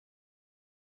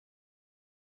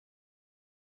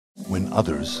When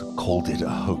others called it a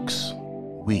hoax,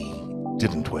 we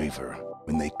didn't waver.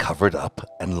 When they covered up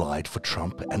and lied for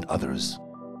Trump and others,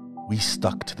 we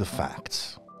stuck to the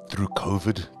facts. Through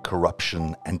COVID,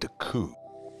 corruption, and a coup,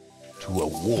 to a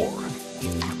war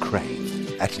in Ukraine.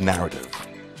 At Narrative,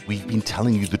 we've been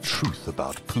telling you the truth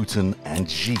about Putin and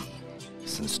Xi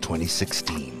since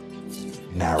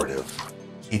 2016. Narrative,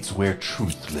 it's where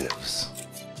truth lives.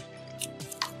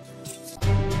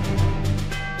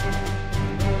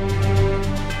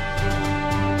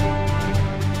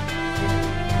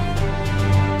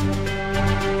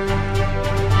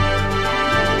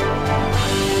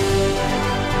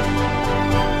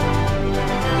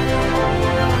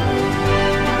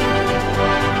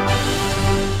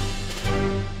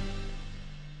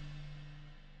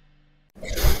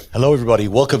 Hello, everybody.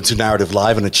 Welcome to Narrative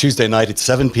Live on a Tuesday night at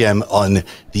 7 p.m. on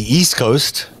the East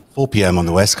Coast, 4 p.m. on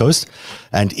the West Coast.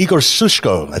 And Igor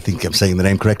Shushko, I think I'm saying the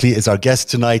name correctly, is our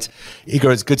guest tonight.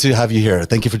 Igor, it's good to have you here.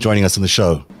 Thank you for joining us on the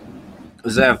show.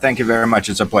 Zev, thank you very much.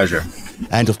 It's a pleasure.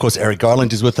 And of course, Eric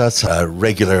Garland is with us, a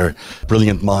regular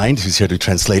brilliant mind who's here to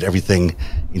translate everything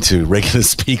into regular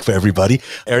speak for everybody.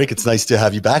 Eric, it's nice to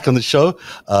have you back on the show.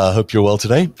 Hope you're well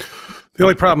today. The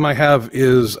only problem I have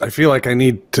is I feel like I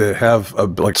need to have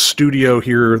a studio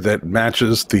here that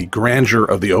matches the grandeur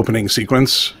of the opening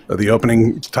sequence, of the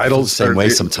opening titles. Same way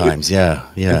sometimes, yeah.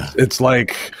 It's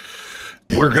like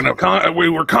we were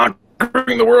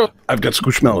conquering the world. I've got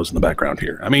Squishmallows in the background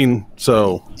here. I mean,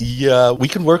 so yeah, we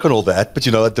can work on all that, but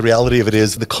the reality of it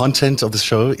is the content of the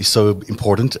show is so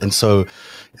important and so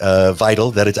vital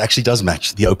that it actually does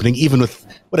match the opening, even with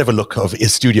whatever look of a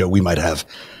studio we might have.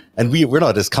 And we're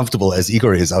not as comfortable as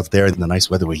Igor is out there in the nice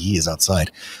weather where he is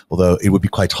outside, although it would be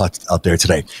quite hot out there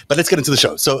today. But let's get into the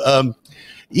show. So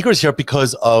Igor is here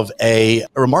because of a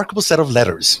remarkable set of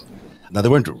letters. Now,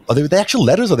 are they actual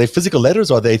letters? Are they physical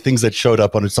letters? Or are they things that showed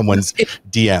up on someone's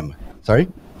DM? Sorry?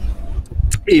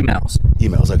 Emails,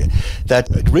 okay. That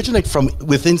originate from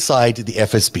inside the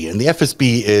FSB. And the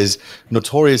FSB is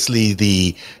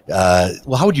notoriously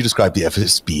how would you describe the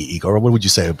FSB, Igor? What would you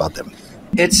say about them?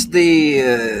 It's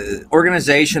the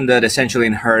organization that essentially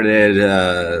inherited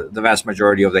the vast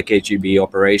majority of the KGB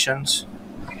operations.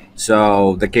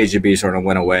 So the KGB sort of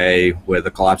went away with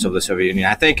the collapse of the Soviet Union.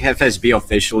 I think FSB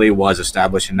officially was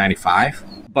established in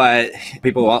 1995, but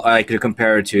people like to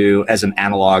compare it to as an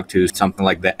analog to something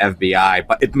like the FBI,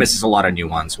 but it misses a lot of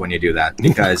nuance when you do that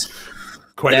because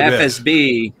the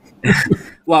FSB,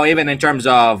 well, even in terms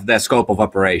of the scope of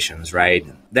operations, right?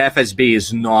 The FSB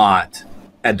is not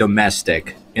a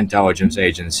domestic intelligence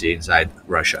agency inside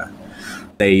Russia.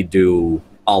 They do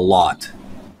a lot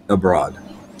abroad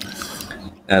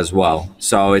as well.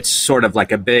 So it's sort of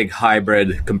like a big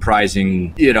hybrid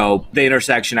comprising, the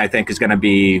intersection I think is going to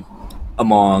be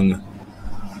among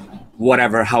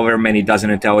however many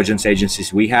dozen intelligence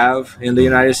agencies we have in the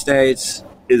United States.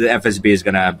 The FSB is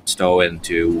going to stow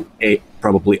into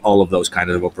probably all of those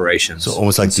kinds of operations. So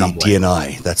almost like the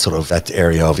DNI, that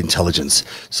area of intelligence.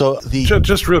 So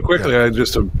just real quickly, I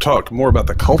just to talk more about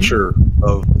the culture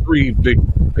of three big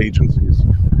agencies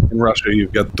in Russia.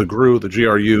 You've got the GRU, the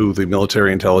GRU, the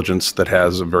military intelligence that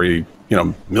has a very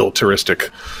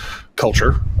militaristic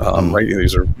culture, right?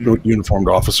 These are uniformed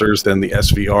officers. Then the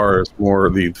SVR is more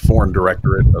the foreign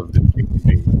directorate of the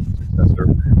KGB successor,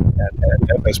 and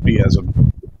FSB has a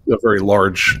very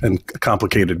large and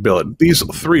complicated billet. These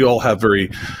three all have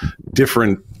very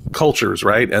different cultures,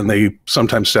 right? And they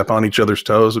sometimes step on each other's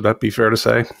toes. Would that be fair to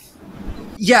say?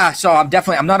 Yeah, so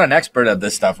I'm not an expert at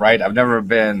this stuff, right? I've never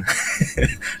been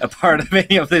a part of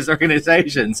any of these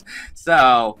organizations.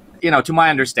 So, to my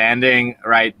understanding,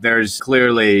 right, there's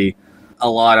clearly a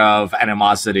lot of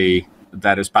animosity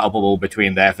that is palpable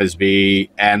between the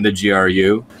FSB and the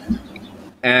GRU.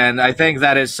 And I think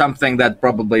that is something that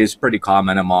probably is pretty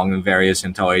common among various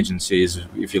intel agencies,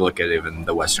 if you look at even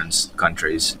the Western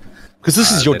countries. Because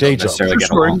this is your day job.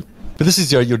 But this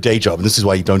is your day job, and this is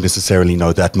why you don't necessarily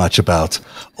know that much about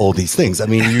all these things. I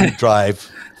mean, you drive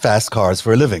fast cars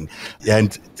for a living.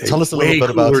 And tell us a little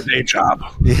bit about... Way cooler day job.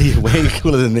 Way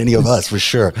cooler than any of us, for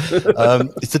sure.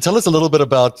 So tell us a little bit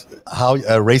about how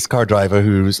a race car driver,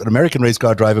 who's an American race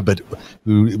car driver, but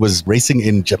who was racing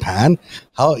in Japan,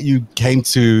 how you came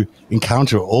to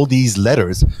encounter all these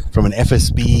letters from an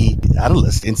FSB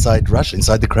analyst inside Russia,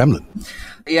 inside the Kremlin.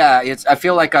 Yeah, I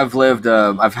feel like I've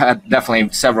had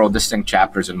definitely several distinct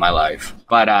chapters in my life.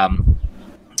 But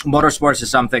motorsports is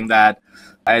something that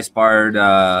I aspired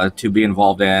to be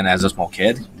involved in as a small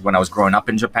kid when I was growing up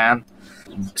in Japan,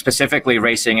 specifically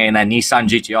racing in a Nissan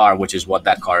GTR, which is what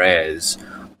that car is,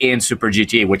 in Super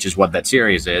GT, which is what that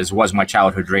series is, was my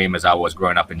childhood dream as I was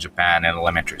growing up in Japan in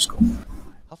elementary school.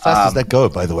 How fast does that go,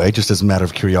 by the way, just as a matter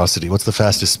of curiosity? What's the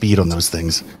fastest speed on those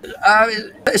things?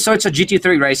 So it's a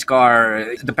GT3 race car.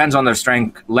 It depends on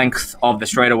the length of the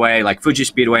straightaway. Like Fuji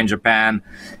Speedway in Japan,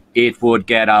 it would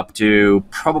get up to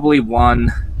probably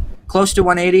close to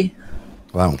 180.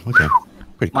 Wow, okay.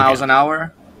 Pretty miles an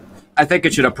hour. I think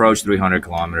it should approach 300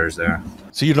 kilometers there.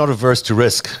 So you're not averse to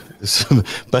risk.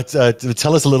 But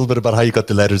tell us a little bit about how you got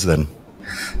the letters then.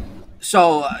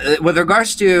 So with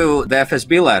regards to the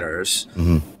FSB letters,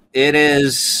 it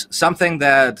is something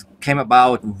that came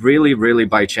about really, really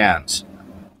by chance.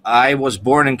 I was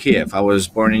born in Kiev. I was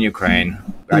born in Ukraine.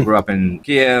 I grew up in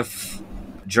Kiev,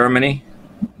 Germany,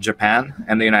 Japan,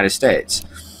 and the United States.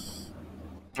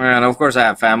 And of course, I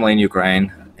have family in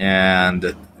Ukraine,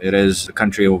 and it is the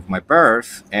country of my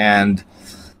birth. And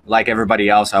like everybody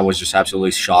else, I was just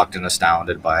absolutely shocked and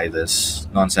astounded by this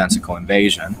nonsensical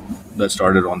invasion that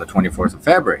started on the 24th of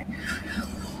February.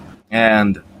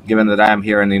 And given that I'm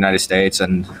here in the United States,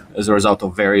 and as a result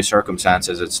of various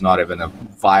circumstances, it's not even a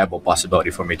viable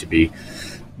possibility for me to be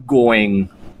going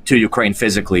to Ukraine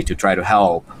physically to try to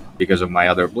help because of my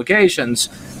other obligations.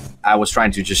 I was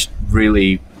trying to just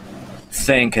really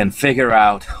think and figure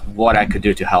out what I could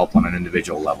do to help on an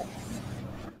individual level.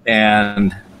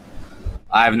 And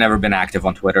I've never been active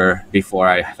on Twitter before.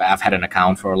 I've had an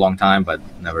account for a long time, but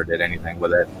never did anything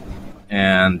with it.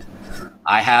 And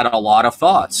I had a lot of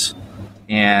thoughts,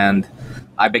 and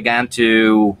I began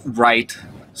to write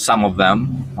some of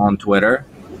them on Twitter.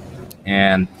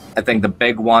 And I think the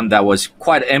big one that was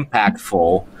quite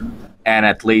impactful and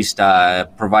at least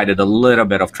provided a little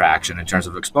bit of traction in terms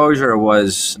of exposure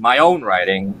was my own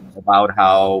writing about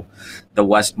how the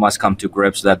West must come to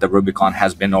grips that the Rubicon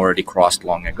has been already crossed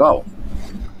long ago.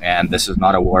 And this is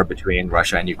not a war between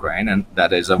Russia and Ukraine, and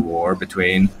that is a war that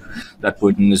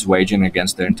Putin is waging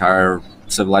against the entire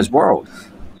civilized world.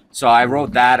 So I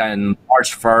wrote that on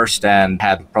March 1st and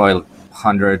had probably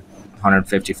 100,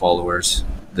 150 followers.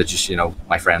 That just,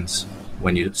 my friends,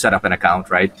 when you set up an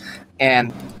account, right?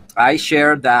 And I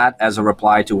shared that as a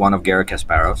reply to one of Garry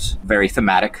Kasparov's very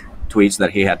thematic tweets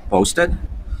that he had posted.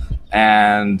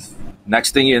 And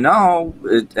next thing you know,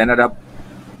 it ended up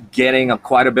getting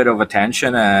quite a bit of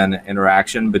attention and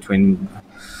interaction between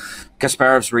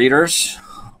Kasparov's readers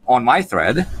on my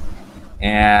thread.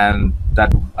 And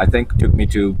that, I think, took me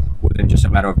to, within just a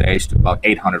matter of days, to about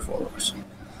 800 followers.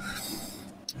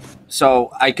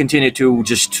 So I continued to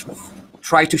just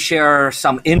try to share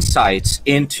some insights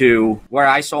into where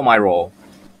I saw my role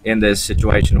in this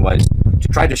situation was to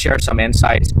try to share some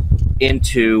insights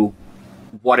into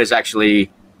what is actually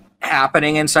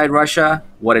happening inside Russia,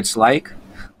 what it's like.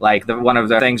 Like one of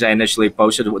the things I initially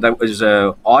posted, that was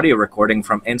an audio recording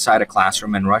from inside a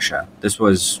classroom in Russia. This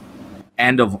was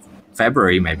end of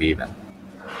February, maybe even.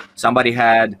 Somebody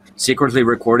had secretly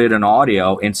recorded an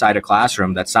audio inside a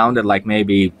classroom that sounded like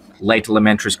maybe late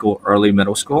elementary school, early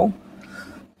middle school.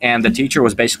 And the teacher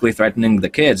was basically threatening the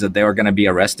kids that they were going to be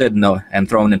arrested and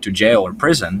thrown into jail or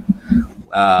prison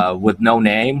with no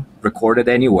name recorded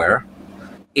anywhere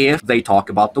if they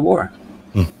talk about the war.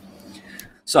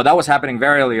 So that was happening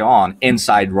very early on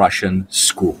inside Russian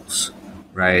schools,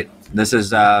 right? This is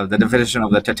the definition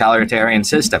of the totalitarian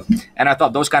system. And I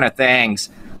thought those kind of things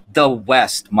the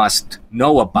West must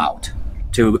know about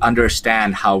to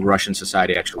understand how Russian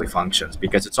society actually functions,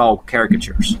 because it's all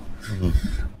caricatures,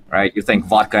 right? You think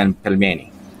vodka and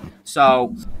pelmeni.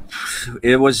 So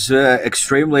it was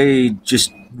extremely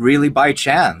just really by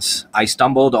chance. I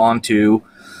stumbled onto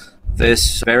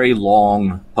this very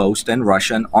long post in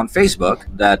Russian on Facebook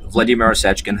that Vladimir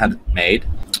Osechkin had made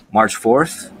March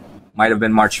 4th, might have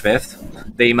been March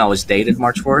 5th. The email is dated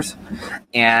March 4th.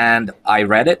 And I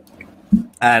read it,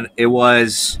 and it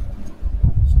was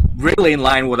really in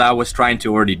line with what I was trying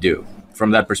to already do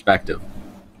from that perspective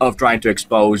of trying to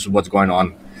expose what's going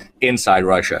on inside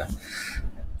Russia.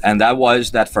 And that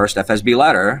was that first FSB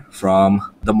letter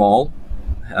from the mole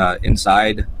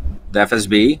inside the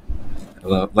FSB,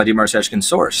 Vladimir Osechkin's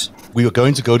source. We are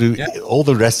going to go to all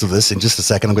the rest of this in just a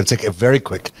second. I'm going to take a very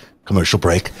quick commercial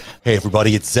break. Hey,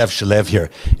 everybody, it's Zev Shalev here.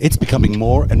 It's becoming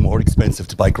more and more expensive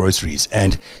to buy groceries.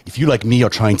 And if you, like me, are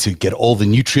trying to get all the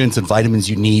nutrients and vitamins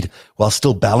you need while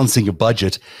still balancing your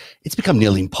budget, it's become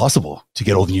nearly impossible to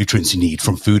get all the nutrients you need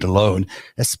from food alone,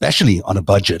 especially on a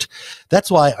budget. That's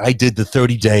why I did the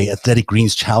 30-day Athletic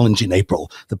Greens Challenge in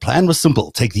April. The plan was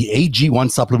simple. Take the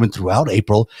AG1 supplement throughout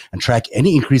April and track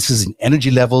any increases in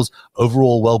energy levels,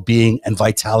 overall well-being, and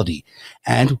vitality.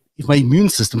 And if my immune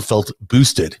system felt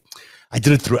boosted. I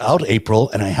did it throughout April,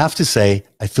 and I have to say,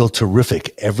 I feel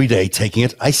terrific every day taking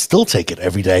it. I still take it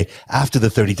every day after the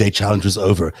 30-day challenge was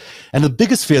over. And the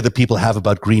biggest fear that people have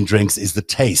about green drinks is the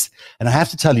taste. And I have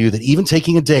to tell you that even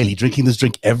taking it daily, drinking this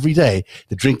drink every day,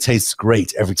 the drink tastes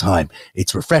great every time.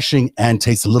 It's refreshing and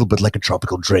tastes a little bit like a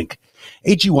tropical drink.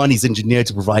 AG1 is engineered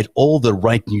to provide all the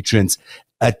right nutrients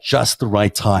at just the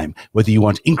right time. Whether you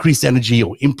want increased energy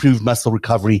or improved muscle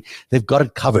recovery, they've got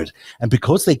it covered. And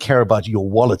because they care about your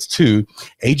wallets too,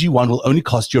 AG1 will only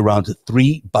cost you around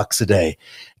 $3 a day.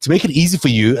 To make it easy for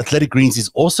you, Athletic Greens is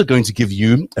also going to give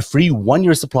you a free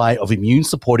 1-year supply of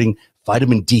immune-supporting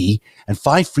vitamin D and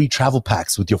 5 free travel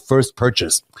packs with your first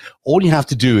purchase. All you have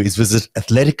to do is visit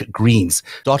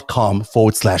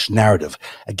athleticgreens.com/narrative.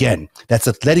 Again, that's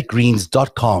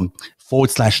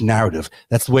athleticgreens.com/narrative.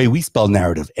 That's the way we spell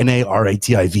narrative,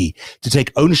 NARATIV, to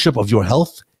take ownership of your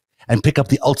health and pick up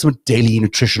the ultimate daily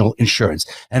nutritional insurance.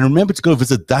 And remember to go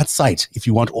visit that site if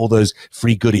you want all those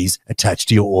free goodies attached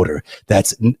to your order.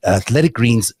 That's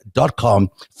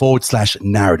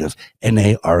athleticgreens.com/narrative,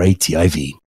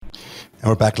 NARATIV. And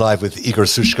we're back live with Igor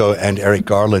Sushko and Eric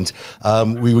Garland.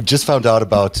 We just found out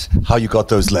about how you got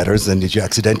those letters and that you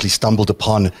accidentally stumbled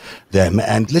upon them.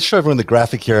 And let's show everyone the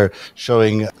graphic here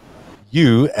showing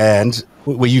you and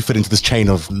where you fit into this chain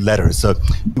of letters. So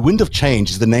the Wind of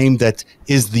Change is the name that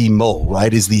is the mole,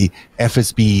 right? Is the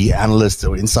FSB analyst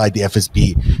or inside the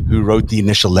FSB who wrote the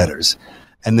initial letters.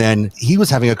 And then he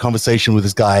was having a conversation with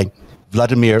this guy,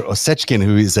 Vladimir Osechkin,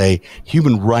 who is a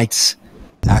human rights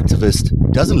activist,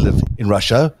 doesn't live in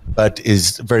Russia, but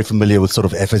is very familiar with sort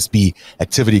of FSB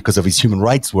activity because of his human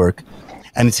rights work.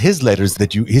 And it's his letters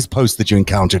his posts that you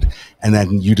encountered, and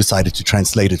then you decided to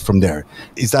translate it from there.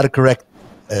 Is that a correct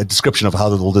description of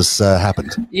how all this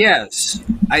happened? Yes.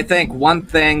 I think one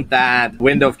thing that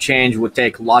Wind of Change would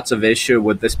take lots of issue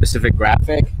with this specific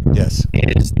graphic is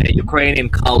the Ukrainian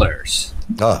colors,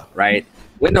 right?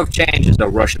 Wind of Change is the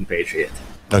Russian patriot.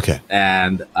 Okay.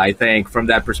 And I think from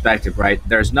that perspective, right,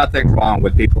 there's nothing wrong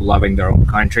with people loving their own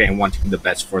country and wanting the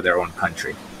best for their own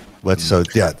country. But so,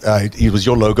 yeah, it was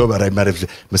your logo, but I might have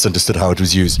misunderstood how it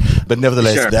was used. But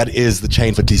nevertheless, that is the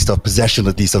chain, at least of possession,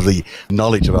 at least of the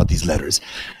knowledge about these letters.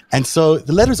 And so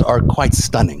the letters are quite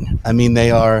stunning. I mean,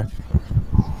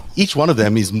 each one of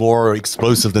them is more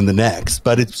explosive than the next,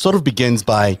 but it sort of begins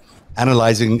by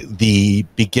analyzing the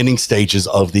beginning stages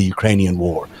of the Ukrainian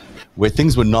war, where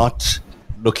things were not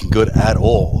looking good at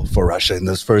all for Russia in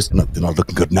those first. They're not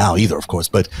looking good now either, of course.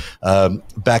 But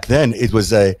back then, it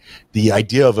was the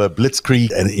idea of a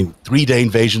blitzkrieg and a 3-day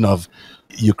invasion of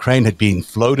Ukraine had been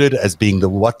floated as being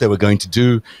what they were going to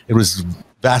do. It was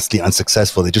vastly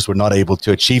unsuccessful. They just were not able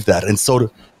to achieve that, and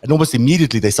almost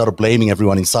immediately they started blaming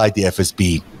everyone inside the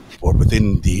FSB or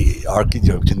within the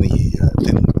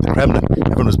Kremlin.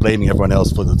 Everyone was blaming everyone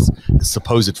else for the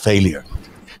supposed failure.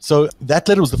 So that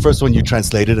letter was the first one you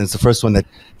translated, and it's the first one that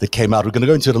came out. We're going to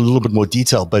go into it in a little bit more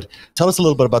detail, but tell us a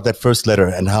little bit about that first letter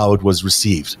and how it was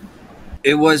received.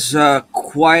 It was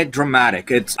quite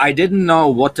dramatic. I didn't know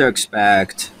what to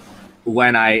expect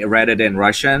when I read it in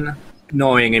Russian,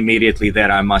 knowing immediately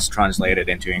that I must translate it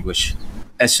into English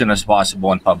as soon as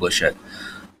possible and publish it.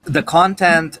 The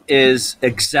content is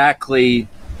exactly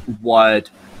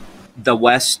what the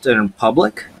Western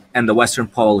public and the Western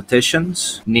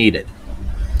politicians needed.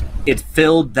 It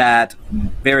filled that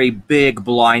very big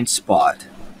blind spot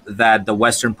that the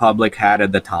Western public had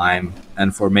at the time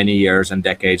and for many years and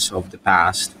decades of the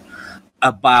past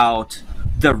about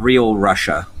the real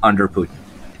Russia under Putin.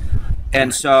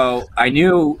 And so I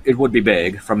knew it would be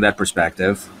big from that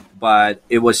perspective, but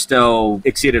it was still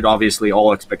exceeded, obviously,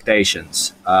 all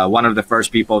expectations. One of the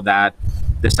first people that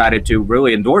decided to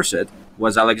really endorse it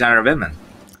was Alexander Vindman.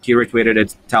 He retweeted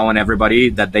it telling everybody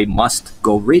that they must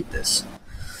go read this.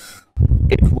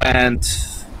 It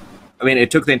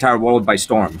took the entire world by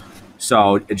storm.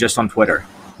 So just on Twitter.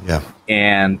 Yeah.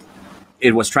 And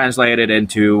it was translated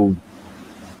into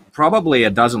probably a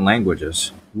dozen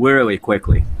languages really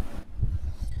quickly.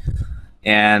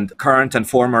 And current and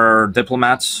former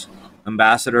diplomats,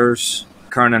 ambassadors,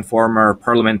 current and former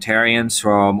parliamentarians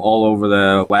from all over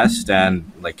the West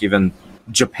and like even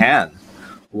Japan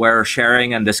were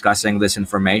sharing and discussing this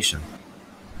information.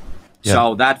 Yeah.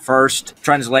 So that first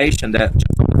translation, that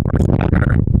just the first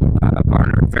letter,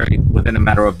 garnered within a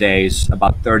matter of days,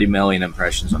 about 30 million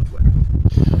impressions on Twitter.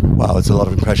 Wow, it's a lot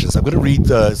of impressions. I'm going to read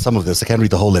some of this. I can't read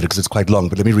the whole letter because it's quite long,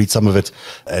 but let me read some of it,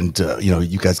 and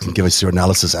you guys can give us your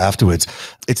analysis afterwards.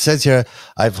 It says here,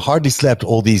 I've hardly slept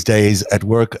all these days, at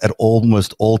work at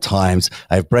almost all times.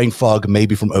 I have brain fog,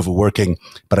 maybe from overworking,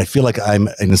 but I feel like I'm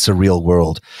in a surreal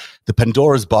world. The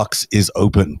Pandora's box is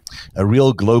open. A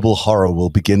real global horror will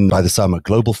begin by the summer.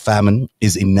 Global famine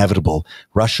is inevitable.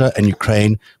 Russia and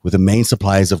Ukraine were the main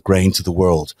suppliers of grain to the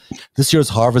world. This year's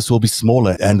harvest will be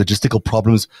smaller and logistical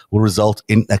problems will result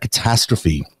in a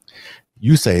catastrophe.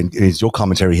 You say, in your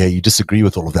commentary here, you disagree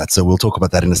with all of that, so we'll talk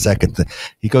about that in a second.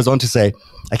 He goes on to say,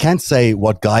 I can't say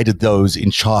what guided those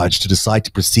in charge to decide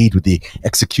to proceed with the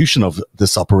execution of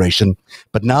this operation,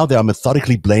 but now they are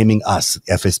methodically blaming us,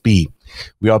 FSB.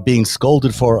 We are being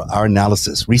scolded for our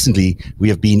analysis. Recently, we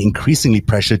have been increasingly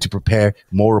pressured to prepare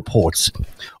more reports.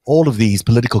 All of these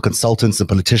political consultants and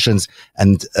politicians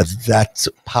and that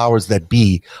powers that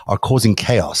be are causing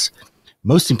chaos.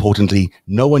 Most importantly,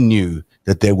 no one knew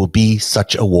that there will be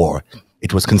such a war.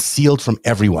 It was concealed from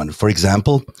everyone. For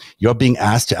example, you're being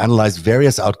asked to analyze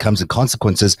various outcomes and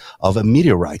consequences of a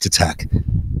meteorite attack.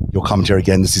 Your commentary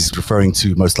again, this is referring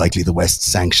to most likely the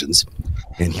West's sanctions.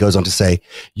 And he goes on to say,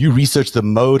 you research the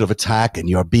mode of attack and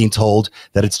you're being told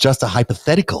that it's just a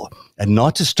hypothetical and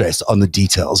not to stress on the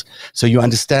details. So you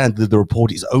understand that the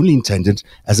report is only intended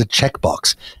as a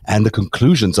checkbox and the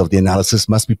conclusions of the analysis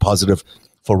must be positive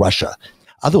for Russia.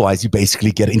 Otherwise, you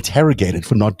basically get interrogated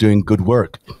for not doing good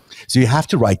work. So you have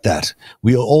to write that.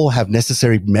 We all have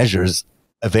necessary measures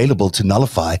available to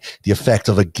nullify the effect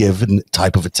of a given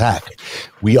type of attack.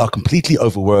 We are completely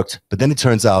overworked, but then it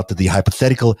turns out that the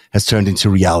hypothetical has turned into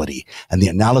reality, and the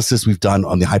analysis we've done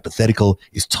on the hypothetical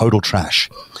is total trash.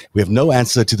 We have no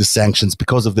answer to the sanctions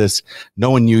because of this. No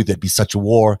one knew there'd be such a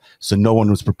war, so no one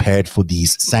was prepared for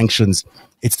these sanctions.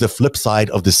 It's the flip side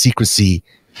of the secrecy.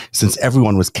 Since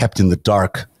everyone was kept in the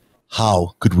dark,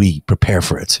 how could we prepare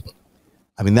for it?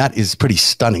 I mean, that is pretty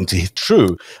stunning to hear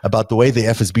true about the way the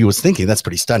FSB was thinking. That's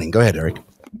pretty stunning. Go ahead, Eric.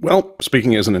 Well,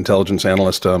 speaking as an intelligence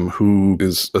analyst who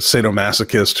is a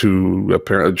sadomasochist who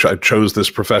apparently chose this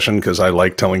profession because I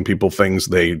like telling people things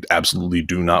they absolutely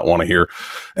do not want to hear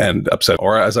and upset.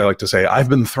 Or as I like to say, I've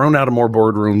been thrown out of more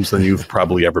boardrooms than you've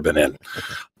probably ever been in.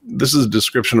 This is a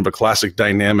description of a classic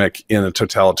dynamic in a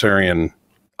totalitarian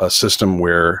system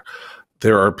where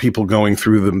there are people going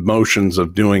through the motions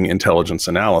of doing intelligence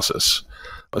analysis,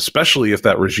 especially if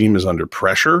that regime is under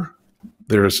pressure.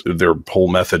 Their whole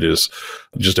method is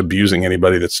just abusing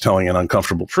anybody that's telling an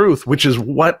uncomfortable truth, which is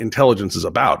what intelligence is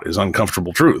about, is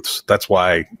uncomfortable truths. That's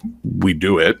why we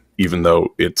do it, even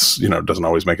though it's, doesn't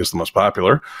always make us the most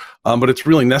popular. But it's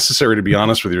really necessary to be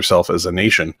honest with yourself as a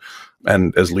nation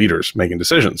and as leaders making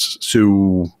decisions.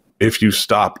 So if you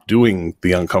stop doing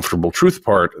the uncomfortable truth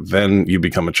part, then you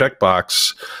become a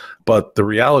checkbox. But the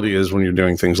reality is when you're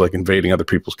doing things like invading other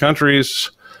people's countries,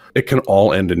 it can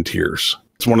all end in tears.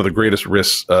 It's one of the greatest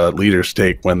risks leaders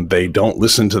take when they don't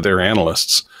listen to their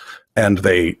analysts and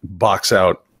they box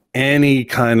out any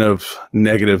kind of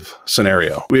negative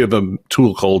scenario. We have a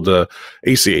tool called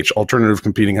ACH, Alternative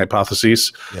Competing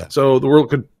Hypotheses. Yeah. So the world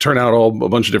could turn out a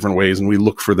bunch of different ways, and we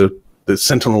look for the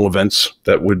sentinel events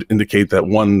that would indicate that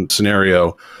one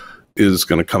scenario is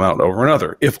going to come out over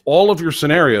another. If all of your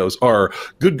scenarios are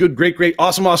good, great,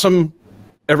 awesome,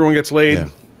 everyone gets laid. Yeah.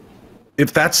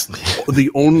 If that's the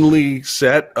only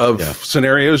set of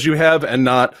scenarios you have and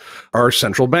not our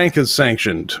central bank is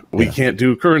sanctioned, we can't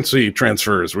do currency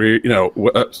transfers,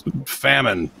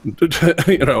 famine,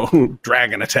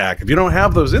 dragon attack. If you don't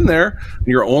have those in there,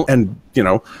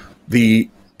 the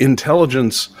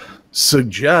intelligence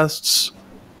suggests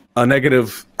a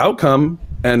negative outcome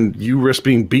and you risk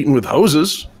being beaten with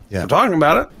hoses for talking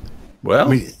about it. Well,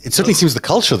 I mean, it certainly seems the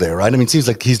culture there, right? I mean, it seems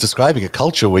like he's describing a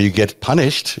culture where you get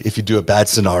punished if you do a bad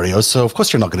scenario. So, of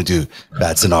course, you're not going to do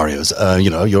bad scenarios.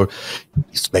 It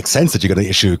makes sense that you're going to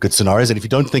issue good scenarios. And if you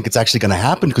don't think it's actually going to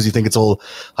happen because you think it's all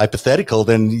hypothetical,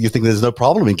 then you think there's no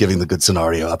problem in giving the good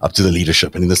scenario up to the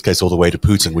leadership. And in this case, all the way to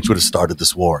Putin, which would have started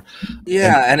this war.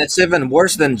 Yeah, and it's even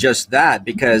worse than just that,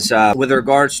 because with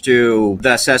regards to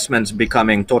the assessments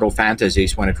becoming total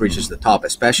fantasies when it reaches the top,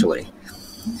 especially,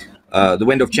 the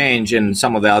wind of change in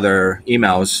some of the other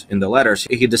emails in the letters,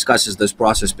 he discusses this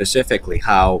process specifically,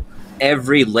 how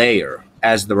every layer,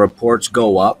 as the reports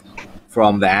go up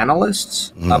from the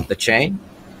analysts up the chain,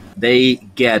 they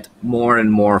get more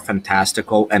and more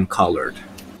fantastical and colored.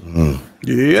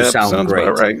 Yeah, sounds great.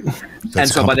 About right. And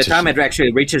so by the time it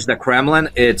actually reaches the Kremlin,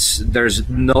 there's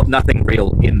nothing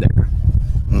real in there.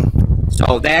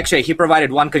 So he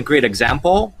provided one concrete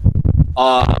example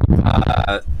of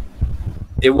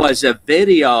it was a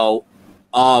video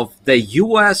of the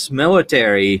U.S.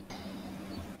 military,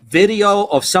 video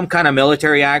of some kind of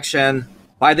military action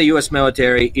by the U.S.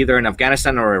 military, either in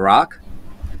Afghanistan or Iraq.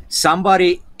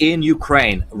 Somebody in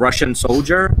Ukraine, Russian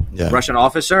soldier, Russian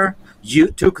officer,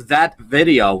 took that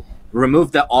video,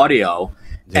 removed the audio,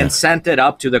 and sent it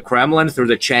up to the Kremlin through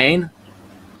the chain,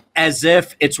 as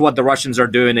if it's what the Russians are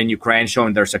doing in Ukraine,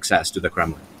 showing their success to the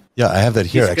Kremlin. Yeah, I have that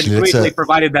here, He's actually. concretely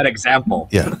provided that example.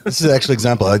 Yeah, this is an actual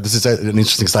example. This is an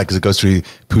interesting slide because it goes through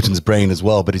Putin's brain as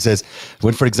well. But he says,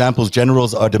 when, for example,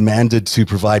 generals are demanded to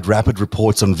provide rapid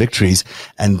reports on victories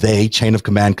and they, chain of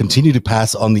command, continue to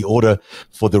pass on the order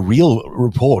for the real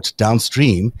report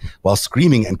downstream while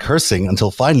screaming and cursing until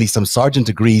finally some sergeant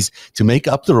agrees to make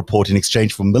up the report in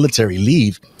exchange for military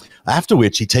leave, after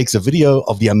which he takes a video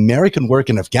of the American work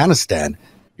in Afghanistan,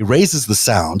 erases the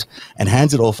sound, and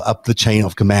hands it off up the chain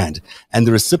of command. And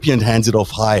the recipient hands it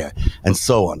off higher, and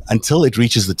so on, until it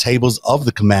reaches the tables of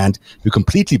the command, who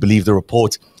completely believe the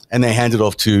report, and they hand it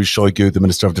off to Shoigu, the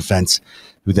Minister of Defense,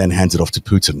 who then hands it off to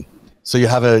Putin. So you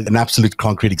have an absolute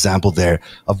concrete example there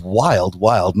of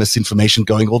wild misinformation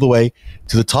going all the way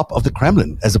to the top of the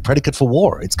Kremlin as a predicate for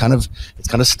war. It's kind of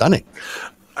stunning.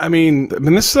 I mean,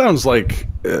 this sounds like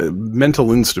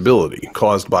mental instability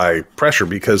caused by pressure,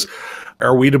 because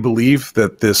are we to believe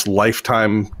that this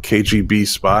lifetime KGB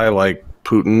spy like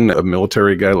Putin, a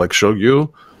military guy like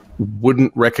Shoigu,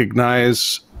 wouldn't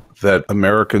recognize that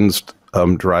Americans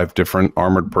drive different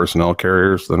armored personnel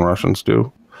carriers than Russians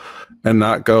do, and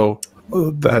not go,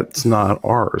 oh, that's not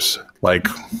ours? Like,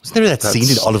 wasn't there that scene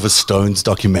in Oliver Stone's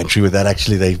documentary where that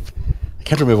actually I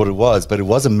can't remember what it was, but it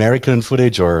was American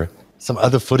footage or some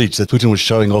other footage that Putin was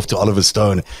showing off to Oliver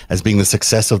Stone as being the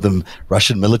success of the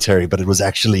Russian military, but it was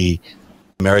actually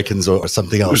Americans or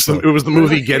something else. It was the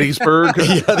movie Gettysburg.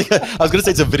 Yeah, I was going to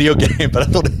say it's a video game, but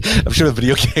I'm sure a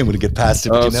video game wouldn't get past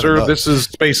it. Sir, this is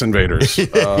Space Invaders.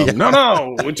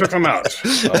 No, we took them out.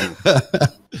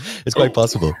 It's quite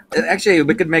possible. Actually,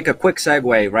 we could make a quick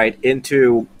segue right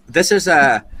into this.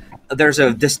 There's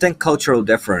a distinct cultural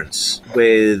difference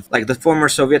with like the former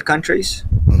Soviet countries,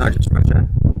 not just Russia,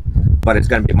 but it's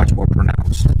going to be much more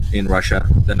pronounced in Russia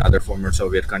than other former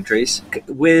Soviet countries.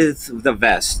 With the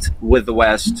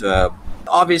West,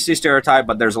 obviously stereotype,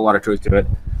 but there's a lot of truth to it.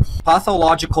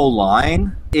 Pathological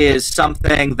lying is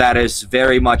something that is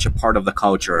very much a part of the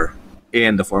culture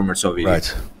in the former Soviet Union.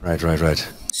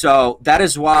 Right. So that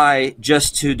is why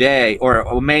just today,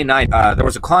 or May 9th, there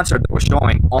was a concert that was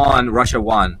showing on Russia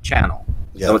 1 channel.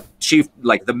 Yeah.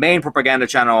 The main propaganda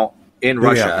channel in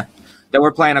Russia. Yeah. They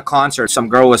were playing a concert. Some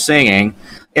girl was singing.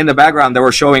 In the background, they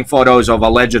were showing photos of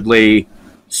allegedly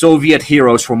Soviet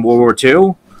heroes from World War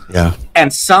II. Yeah.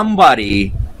 And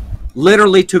somebody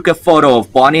literally took a photo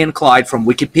of Bonnie and Clyde from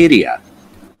Wikipedia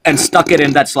and stuck it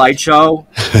in that slideshow.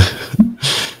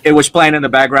 It was playing in the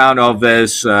background of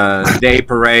this day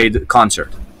parade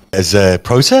concert. As a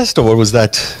protest, or what was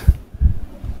that?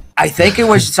 I think it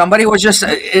was somebody was just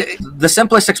the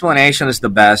simplest explanation is the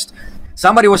best.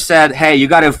 Somebody was said, hey, you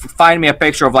got to find me a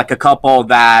picture of like a couple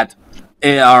that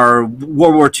are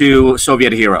World War II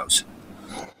Soviet heroes.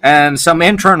 And some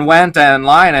intern went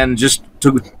online and just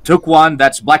took one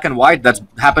that's black and white that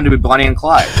happened to be Bonnie and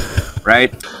Clyde,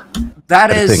 right?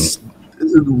 That is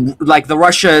like the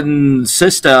Russian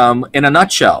system in a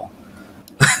nutshell,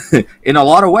 in a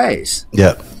lot of ways.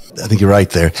 Yeah, I think you're right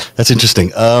there. That's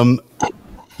interesting.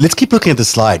 Let's keep looking at the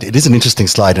slide. It is an interesting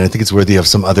slide, and I think it's worthy of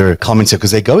some other comments here, because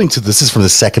they go into, this is from the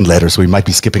second letter, so we might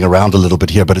be skipping around a little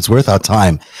bit here, but it's worth our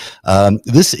time.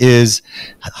 This is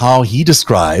how he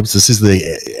describes, this is the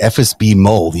FSB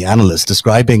mole, the analyst,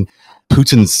 describing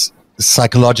Putin's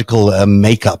psychological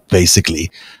makeup, basically.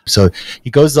 So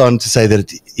he goes on to say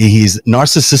that he's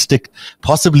narcissistic,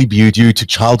 possibly due to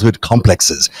childhood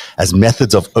complexes as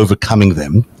methods of overcoming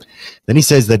them. Then he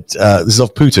says that this is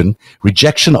of Putin,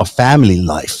 rejection of family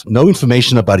life, no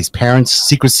information about his parents,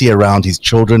 secrecy around his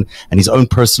children and his own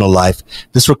personal life.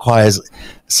 This requires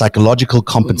psychological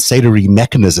compensatory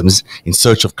mechanisms in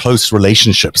search of close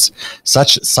relationships.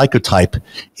 Such psychotype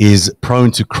is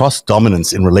prone to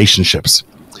cross-dominance in relationships.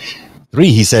 3,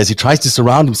 he says he tries to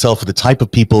surround himself with the type of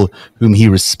people whom he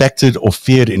respected or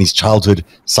feared in his childhood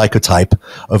psychotype,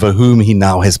 over whom he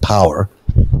now has power.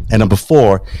 And number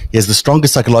 4, he has the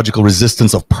strongest psychological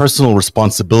resistance of personal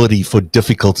responsibility for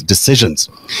difficult decisions.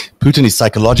 Putin is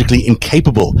psychologically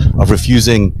incapable of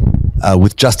refusing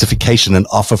with justification an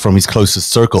offer from his closest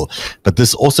circle. But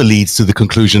this also leads to the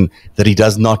conclusion that he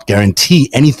does not guarantee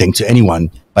anything to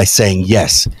anyone by saying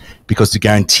yes, because to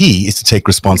guarantee is to take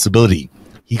responsibility.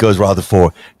 He goes rather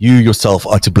for, you yourself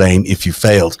are to blame if you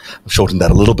failed. I've shortened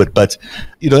that a little bit, but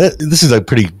this is a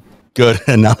pretty good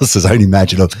analysis, I would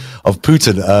imagine, of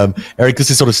Putin. Eric, this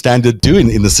is sort of standard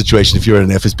doing in this situation. If you're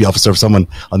an FSB officer or someone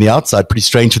on the outside, pretty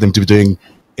strange for them to be doing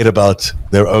it about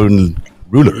their own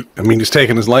ruler. I mean, he's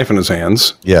taken his life in his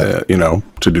hands, to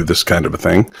do this kind of a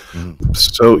thing. Mm-hmm.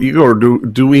 So, Igor,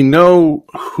 do we know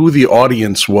who the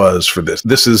audience was for this?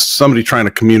 This is somebody trying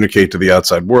to communicate to the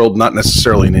outside world, not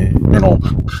necessarily an internal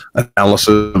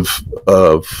analysis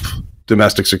of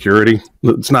domestic security.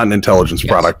 It's not an intelligence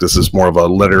product. This is more of a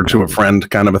letter to a friend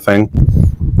kind of a thing.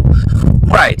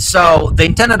 Right. So the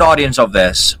intended audience of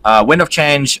this, Wind of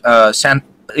Change sent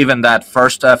even that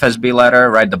first FSB letter,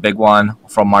 right, the big one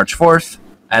from March 4th,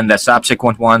 and the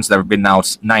subsequent ones, there have been now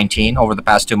 19 over the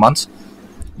past 2 months.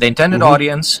 The intended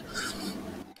audience,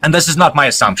 and this is not my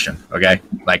assumption, okay?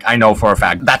 Like, I know for a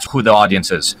fact that's who the audience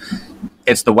is.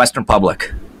 It's the Western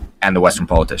public and the Western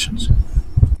politicians.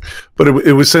 But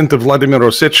it was sent to Vladimir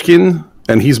Osechkin,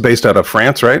 and he's based out of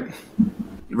France, right?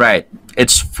 Right.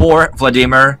 It's for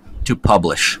Vladimir to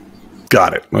publish.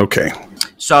 Got it. Okay.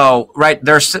 So, right,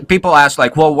 there's people ask,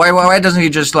 like, well, why doesn't he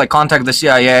just, like, contact the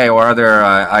CIA or other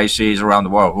ICs around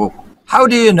the world? Well, how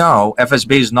do you know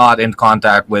FSB is not in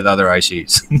contact with other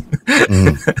ICs?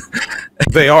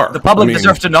 They are. The public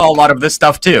deserves to know a lot of this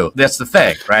stuff, too. That's the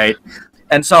thing, right?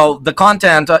 And so the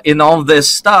content in all this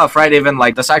stuff, right, even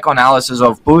like the psychoanalysis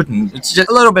of Putin, it's just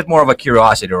a little bit more of a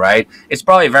curiosity, right? It's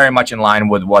probably very much in line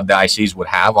with what the ICs would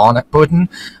have on Putin,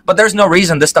 but there's no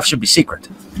reason this stuff should be secret.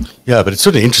 Yeah, but it's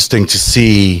certainly interesting to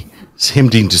see him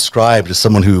being described as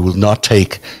someone who will not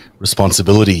take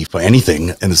responsibility for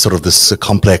anything in sort of this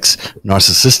complex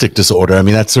narcissistic disorder. I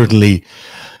mean, that's certainly...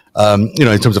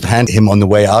 in terms of handing him on the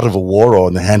way out of a war or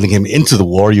handling him into the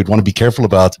war, you'd want to be careful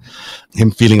about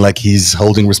him feeling like he's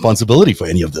holding responsibility for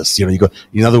any of this. You go,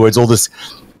 in other words, all this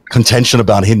contention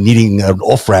about him needing an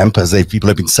off ramp, as people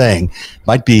have been saying,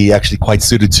 might be actually quite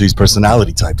suited to his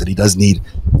personality type, that he does need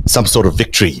some sort of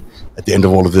victory at the end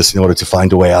of all of this in order to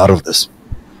find a way out of this.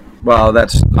 Well,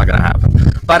 that's not going to happen.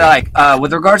 But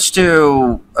with regards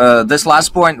to this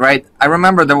last point, right, I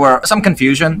remember there were some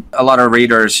confusion. A lot of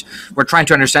readers were trying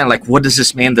to understand, like, what does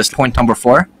this mean, this point number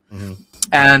 4? Mm-hmm.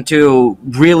 And to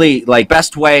really, like,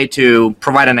 best way to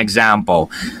provide an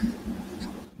example.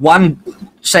 One,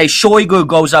 say, Shoigu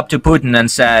goes up to Putin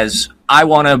and says, I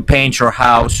want to paint your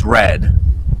house red.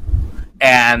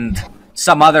 And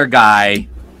some other guy,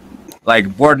 like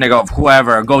Bordnikov,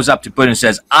 whoever, goes up to Putin and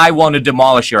says, I want to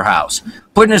demolish your house.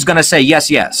 Putin is going to say, yes,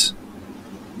 yes.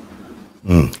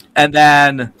 And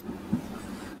then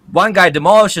one guy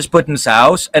demolishes Putin's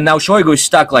house, and now Shoigu is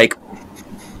stuck like,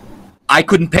 I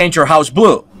couldn't paint your house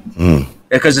blue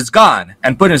because it's gone.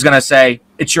 And Putin is going to say,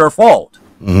 it's your fault.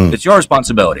 It's your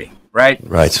responsibility, right?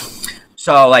 Right.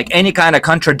 So, like, any kind of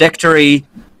contradictory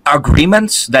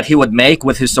agreements that he would make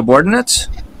with his subordinates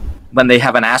when they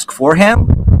have an ask for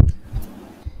him,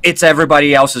 it's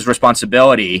everybody else's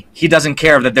responsibility. He doesn't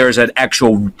care that there's an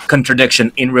actual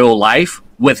contradiction in real life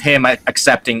with him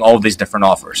accepting all these different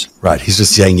offers. Right. He's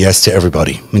just saying yes to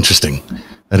everybody. Interesting.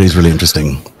 That is really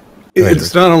interesting.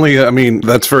 It's not only, I mean,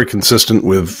 that's very consistent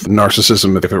with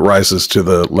narcissism if it rises to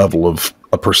the level of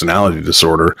a personality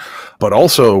disorder, but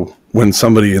also when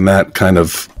somebody in that kind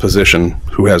of position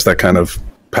who has that kind of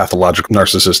pathological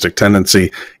narcissistic tendency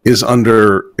is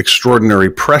under extraordinary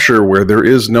pressure where there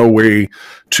is no way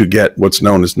to get what's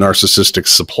known as narcissistic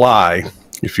supply.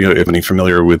 If you have any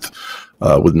familiar with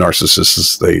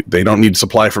narcissists, they don't need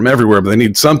supply from everywhere, but they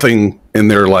need something in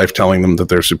their life telling them that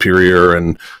they're superior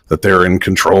and that they're in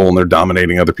control and they're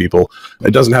dominating other people.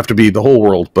 It doesn't have to be the whole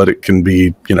world, but it can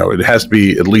be, it has to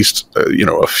be at least,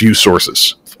 a few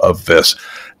sources of this.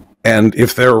 And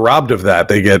if they're robbed of that,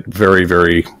 they get very,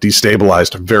 very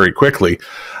destabilized very quickly.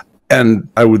 And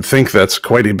I would think that's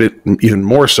quite a bit, even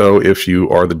more so if you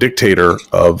are the dictator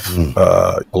of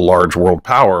a large world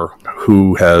power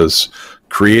who has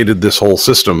created this whole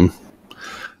system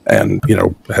and,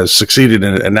 has succeeded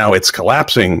in it. And now it's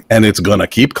collapsing and it's going to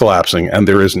keep collapsing. And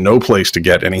there is no place to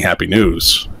get any happy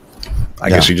news. I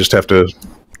guess you just have to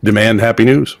demand happy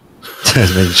news.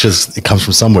 It comes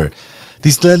from somewhere.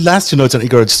 The last 2 notes on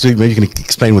Igor, just maybe you can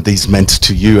explain what these meant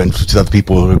to you and to other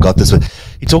people who got this. But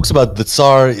he talks about the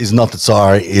Tsar is not the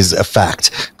Tsar is a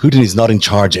fact. Putin is not in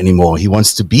charge anymore. He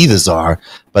wants to be the Tsar,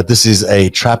 but this is a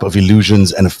trap of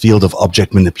illusions and a field of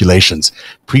object manipulations.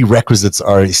 Prerequisites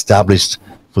are established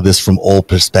for this from all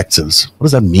perspectives. What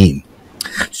does that mean?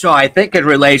 So I think it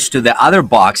relates to the other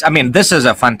box. I mean, this is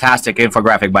a fantastic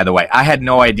infographic, by the way. I had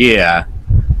no idea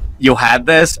you had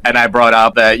this, and I brought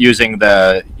up using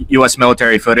the U.S.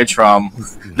 military footage from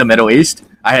the Middle East.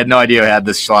 I had no idea you had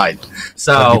this slide.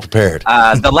 So prepared.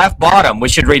 The left bottom, we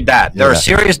should read that. There are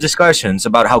serious discussions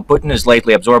about how Putin is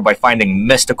lately absorbed by finding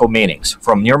mystical meanings,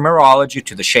 from numerology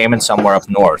to the shaman somewhere up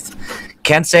north.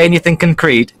 Can't say anything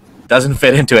concrete, doesn't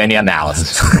fit into any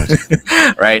analysis.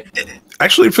 Right?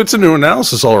 Actually, it fits into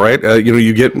analysis, all right.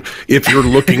 You get, if you're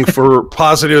looking for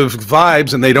positive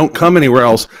vibes and they don't come anywhere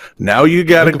else, now you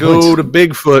got to go to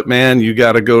Bigfoot, man. You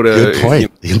got to go to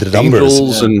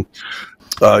angels, and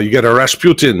you got to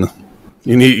Rasputin.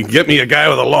 You get me a guy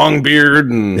with a long beard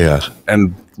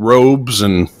and robes,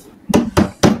 and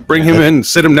bring him in,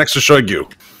 sit him next to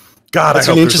Shoigu. God, that's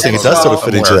really interesting. It does sort of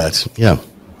fit into that. Yeah.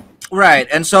 Right.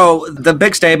 And so the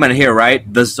big statement here,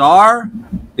 right? The Tsar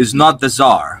is not the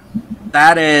Tsar.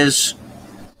 That is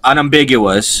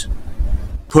unambiguous.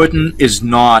 Putin is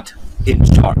not in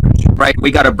charge, right?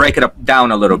 We got to break it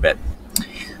down a little bit.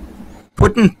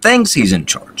 Putin thinks he's in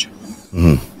charge,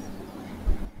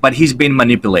 but he's been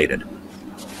manipulated.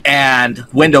 And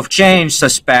Wind of Change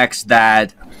suspects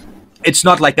that it's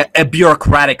not like a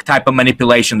bureaucratic type of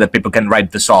manipulation that people can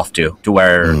write this off to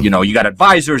where, you got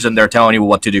advisors and they're telling you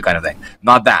what to do kind of thing.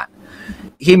 Not that.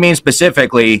 He means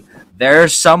specifically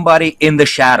there's somebody in the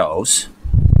shadows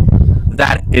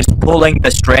that is pulling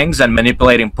the strings and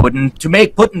manipulating Putin to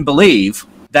make Putin believe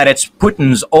that it's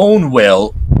Putin's own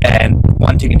will and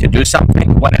wanting to do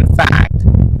something when in fact,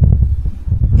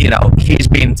 he's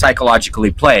being psychologically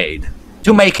played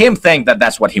to make him think that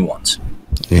that's what he wants.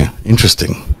 Yeah,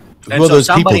 interesting. And so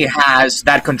somebody has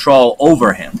that control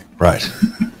over him. Right.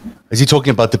 Is he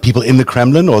talking about the people in the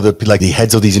Kremlin or the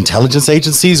heads of these intelligence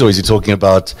agencies, or is he talking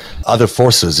about other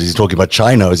forces? Is he talking about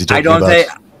China? Or is he talking about...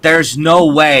 There's no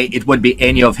way it would be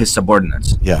any of his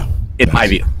subordinates. Yeah. In my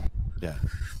view. Yeah.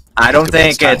 I don't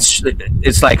think it's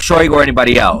like Shoigu or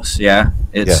anybody else. Yeah.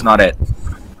 It's not it.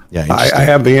 Yeah. I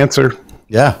have the answer.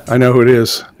 Yeah. I know who it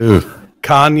is. Who?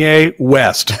 Kanye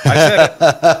West. I said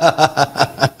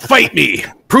it. Fight me.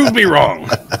 Prove me wrong.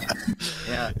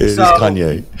 Yeah. It is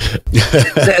Kanye.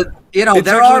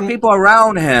 There are people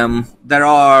around him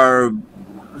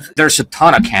there's a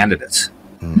ton of candidates.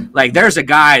 Like, there's a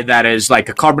guy that is like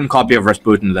a carbon copy of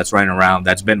Rasputin that's running around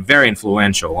that's been very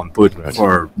influential on Putin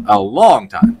for a long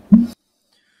time.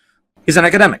 He's an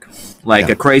academic,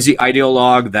 a crazy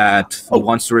ideologue that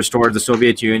wants to restore the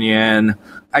Soviet Union.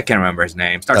 I can't remember his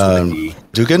name. Starts with a D.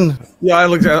 Dugin? Yeah,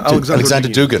 Alexander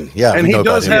Dugin. Yeah, and he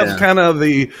does have kind of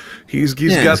the. He's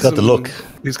got the look.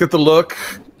 He's got the look.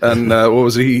 And what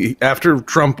was he? After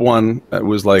Trump won, it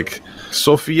was like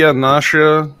Sofia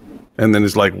Nasha, and then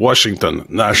it's like Washington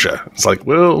Nasha. It's like,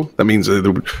 well, that means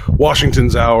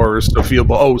Washington's ours. Sofia,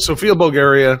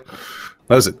 Bulgaria.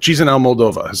 What is it? Chisinau,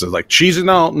 Moldova. It's like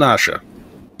Chisinau, Nasha.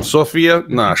 Sofia,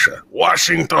 Nasha.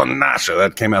 Washington, Nasha.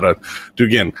 That came out of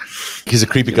Dugin. He's a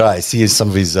creepy guy. I see some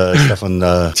of his stuff on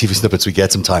TV snippets we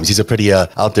get sometimes. He's a pretty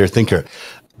out there thinker.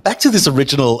 Back to this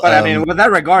original... But with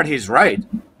that regard, he's right.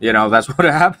 That's what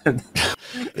happened.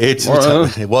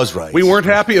 It was right. We weren't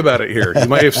happy about it here. You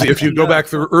might have seen, if you go back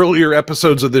through earlier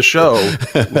episodes of this show,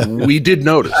 we did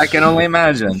notice. I can only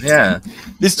imagine, yeah.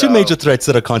 There's two major threats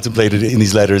that are contemplated in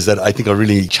these letters that I think are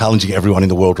really challenging everyone in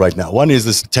the world right now. One is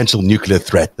this potential nuclear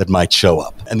threat that might show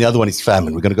up. And the other one is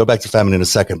famine. We're going to go back to famine in a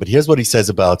second. But here's what he says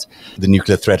about the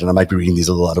nuclear threat. And I might be reading these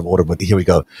a little out of order, but here we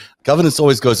go. Governance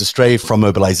always goes astray from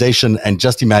mobilization. And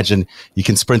just imagine you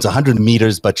can sprint 100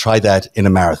 meters, but try that in a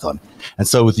marathon. And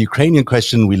so with the Ukrainian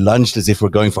question, we lunged as if we're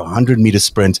going for a 100-meter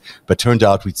sprint, but turned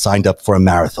out we'd signed up for a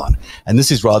marathon. And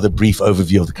this is rather a brief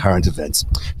overview of the current events.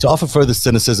 To offer further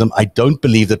cynicism, I don't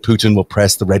believe that Putin will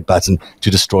press the red button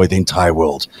to destroy the entire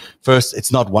world. First,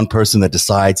 it's not one person that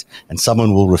decides, and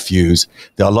someone will refuse.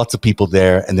 There are lots of people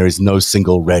there, and there is no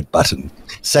single red button.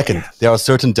 Second, there are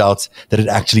certain doubts that it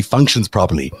actually functions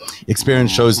properly.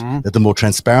 Experience shows that the more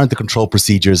transparent the control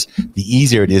procedures, the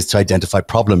easier it is to identify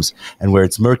problems. And where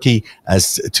it's murky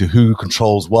as to who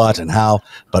controls what and how,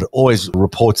 but always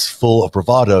reports full of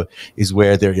bravado, is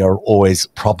where there are always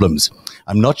problems.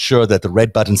 I'm not sure that the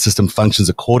red button system functions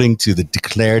according to the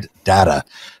declared data.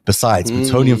 Besides,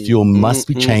 plutonium fuel must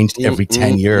be changed every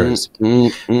 10 years.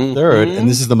 Third, and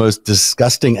this is the most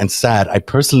disgusting and sad, I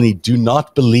personally do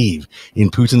not believe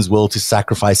in Putin's will to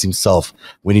sacrifice himself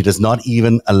when he does not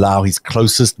even allow his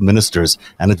closest ministers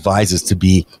and advisors to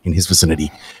be in his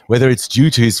vicinity. Whether it's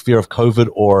due to his fear of COVID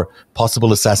or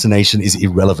possible assassination is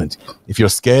irrelevant. If you're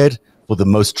scared for the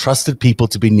most trusted people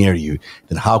to be near you,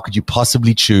 then how could you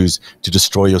possibly choose to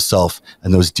destroy yourself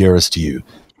and those dearest to you?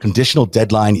 Conditional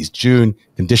deadline is June.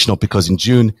 Conditional because in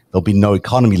June, there'll be no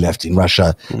economy left in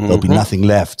Russia. There'll be nothing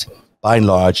left. By and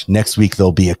large, next week,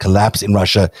 there'll be a collapse in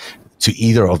Russia to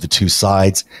either of the two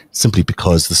sides, simply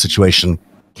because the situation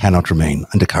cannot remain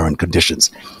under current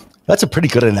conditions. That's a pretty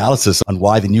good analysis on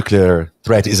why the nuclear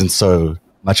threat isn't so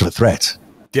much of a threat.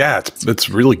 Yeah, it's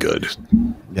really good.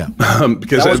 Yeah.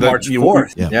 Because that was March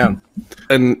 4th. Yeah.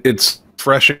 And it's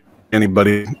fresh.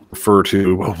 Anybody refer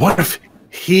to, well, what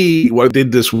what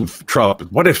did this with Trump?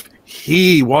 What if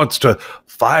he wants to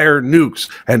fire nukes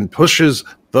and pushes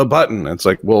the button? It's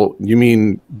like, well, you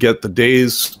mean get the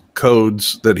day's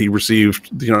codes that he received,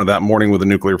 that morning with the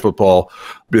nuclear football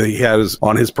he has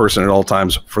on his person at all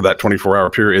times for that 24-hour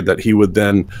period, that he would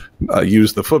then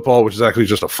use the football, which is actually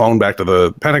just a phone back to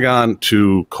the Pentagon,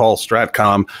 to call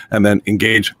Stratcom and then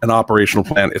engage an operational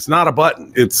plan. It's not a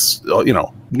button. It's,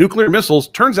 nuclear missiles,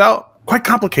 turns out, quite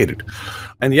complicated.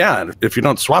 And yeah, if you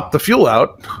don't swap the fuel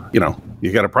out,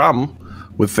 you got a problem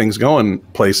with things going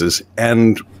places.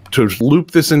 And to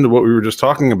loop this into what we were just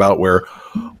talking about, where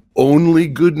only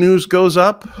good news goes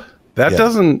up, that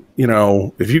doesn't,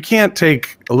 if you can't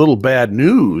take a little bad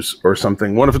news or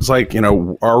something, what if it's like,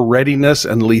 our readiness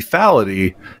and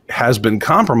lethality has been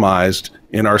compromised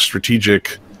in our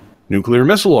strategic nuclear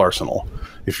missile arsenal?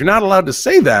 If you're not allowed to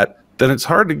say that, then it's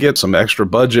hard to get some extra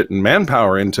budget and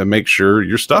manpower in to make sure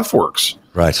your stuff works.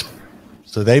 Right.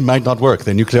 So they might not work.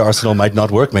 The nuclear arsenal might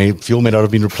not work. Fuel may not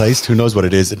have been replaced. Who knows what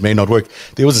it is? It may not work.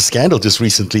 There was a scandal just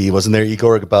recently, wasn't there,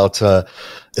 Igor, about a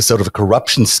sort of a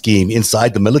corruption scheme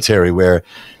inside the military, where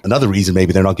another reason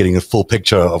maybe they're not getting a full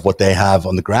picture of what they have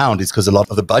on the ground is because a lot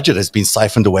of the budget has been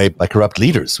siphoned away by corrupt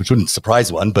leaders, which wouldn't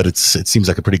surprise one, but it seems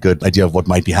like a pretty good idea of what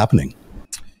might be happening.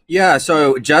 Yeah,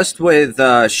 so just with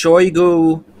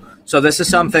Shoigu, so this is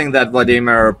something that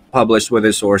Vladimir published with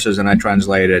his sources, and I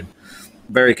translated.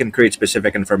 Very concrete,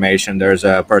 specific information. There's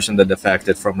a person that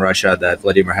defected from Russia that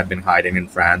Vladimir had been hiding in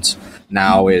France.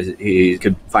 Now he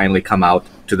could finally come out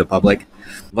to the public.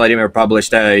 Vladimir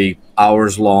published a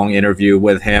hours-long interview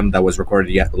with him that was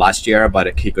recorded last year,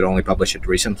 but he could only publish it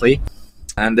recently.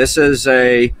 And this is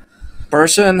a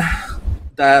person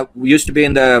that used to be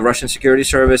in the Russian security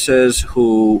services,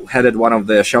 who headed one of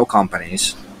the shell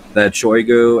companies that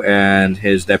Shoigu and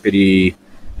his deputy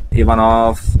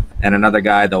Ivanov and another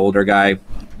guy, the older guy,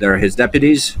 they're his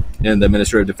deputies in the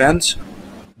Ministry of Defense.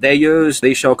 They use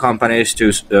these shell companies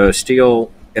to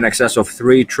steal in excess of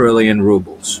 3 trillion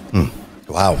rubles.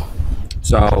 Wow.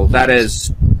 So that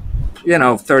is,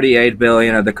 38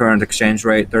 billion at the current exchange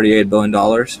rate, $38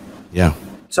 billion. Yeah.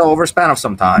 So over a span of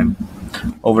some time,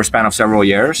 over a span of several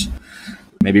years,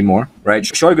 maybe more, right?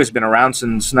 Shoigu's been around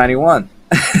since 91,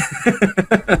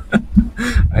 I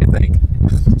think.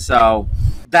 So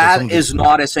that is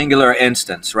not a singular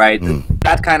instance, right?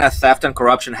 That kind of theft and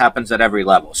corruption happens at every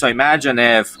level. So imagine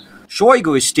if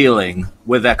Shoigu is stealing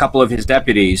with a couple of his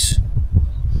deputies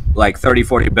like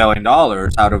 $30-40 billion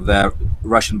out of the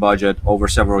Russian budget over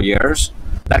several years.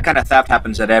 That kind of theft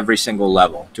happens at every single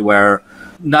level, to where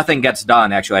nothing gets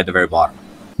done actually at the very bottom.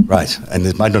 Right. And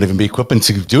it might not even be equipment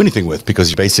to do anything with, because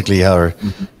you basically are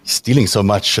stealing so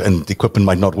much and the equipment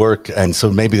might not work. And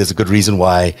so maybe there's a good reason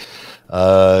why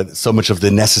so much of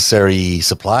the necessary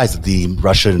supplies that the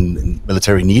Russian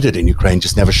military needed in Ukraine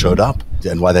just never showed up,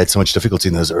 and why they had so much difficulty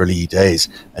in those early days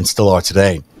and still are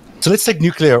today. So let's take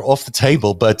nuclear off the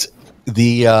table, but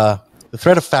the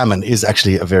threat of famine is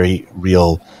actually a very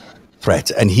real threat.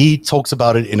 And he talks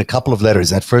about it in a couple of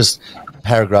letters. That first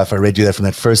paragraph I read you there from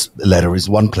that first letter is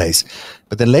one place.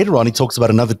 But then later on, he talks about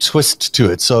another twist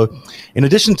to it. So in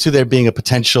addition to there being a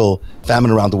potential famine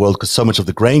around the world, because so much of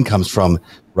the grain comes from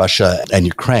Russia and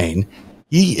Ukraine,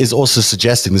 he is also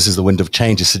suggesting, this is the wind of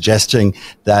change, is suggesting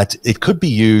that it could be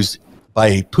used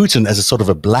by Putin as a sort of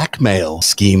a blackmail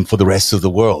scheme for the rest of the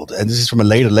world. And this is from a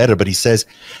later letter, but he says,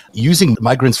 using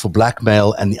migrants for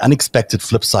blackmail and the unexpected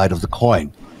flip side of the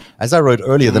coin. As I wrote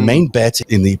earlier, the main bet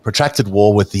in the protracted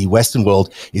war with the Western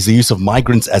world is the use of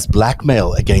migrants as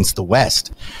blackmail against the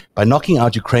West. By knocking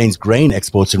out Ukraine's grain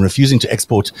exports and refusing to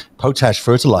export potash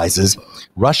fertilizers,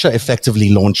 Russia effectively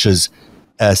launches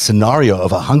a scenario of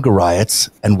hunger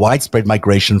riots and widespread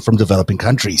migration from developing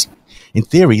countries. In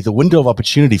theory, the window of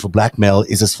opportunity for blackmail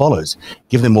is as follows.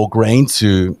 Give them more grain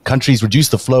to countries, reduce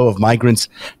the flow of migrants.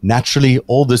 Naturally,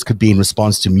 all this could be in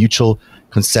response to mutual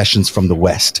concessions from the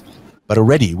West. But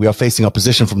already we are facing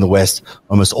opposition from the West.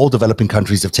 Almost all developing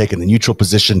countries have taken a neutral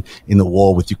position in the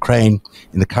war with Ukraine.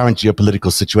 In the current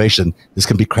geopolitical situation, this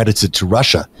can be credited to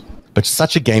Russia. But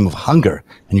such a game of hunger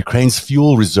and Ukraine's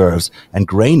fuel reserves and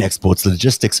grain exports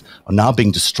logistics are now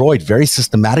being destroyed very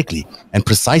systematically and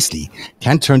precisely,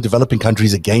 can turn developing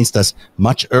countries against us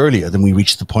much earlier than we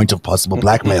reach the point of possible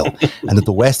blackmail. And that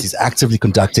the West is actively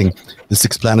conducting this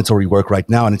explanatory work right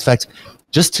now. And in fact,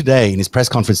 just today, in his press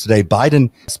conference today,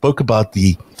 Biden spoke about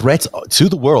the threat to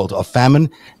the world of famine.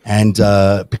 And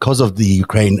because of the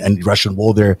Ukraine and Russian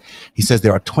war there, he says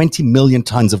there are 20 million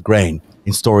tons of grain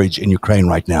in storage in Ukraine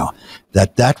right now.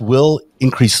 That will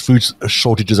increase food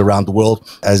shortages around the world.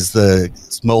 As the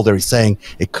Smolder is saying,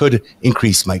 it could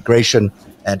increase migration.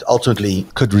 and ultimately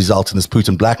could result in this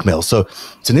Putin blackmail. So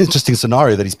it's an interesting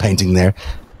scenario that he's painting there.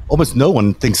 Almost no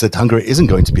one thinks that hunger isn't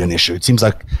going to be an issue. It seems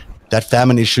like that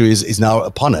famine issue is now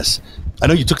upon us. I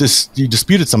know you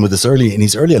disputed some of this early in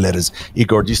his earlier letters,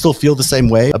 Igor. Do you still feel the same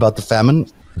way about the famine?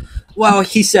 Well,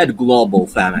 he said global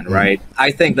famine, right?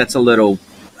 I think that's a little,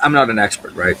 I'm not an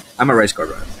expert, right? I'm a race car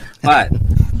driver. But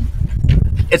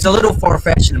it's a little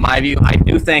far-fetched in my view. I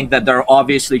do think that there are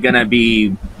obviously going to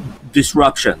be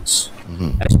disruptions,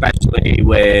 especially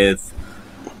with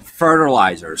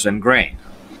fertilizers and grain.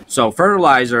 So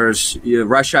fertilizers,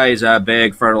 Russia is a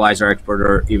big fertilizer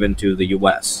exporter even to the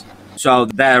US. So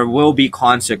there will be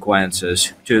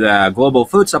consequences to the global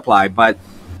food supply. But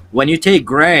when you take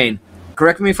grain,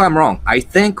 correct me if I'm wrong, I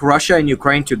think Russia and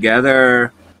Ukraine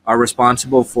together are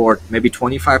responsible for maybe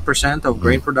 25% of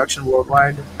grain production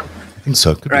worldwide. I think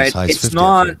so. It could be as high as It's 50,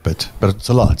 not, but it's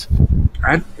a lot.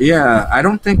 I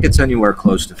don't think it's anywhere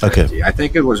close to 50. Okay. I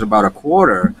think it was about a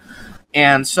quarter.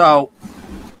 And so,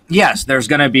 yes, there's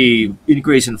going to be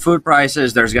increase in food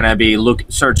prices. There's going to be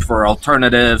search for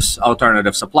alternatives,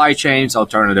 alternative supply chains,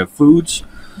 alternative foods.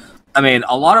 I mean,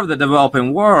 a lot of the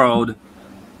developing world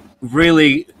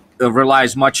really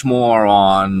relies much more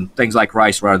on things like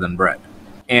rice rather than bread.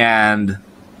 And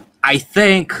I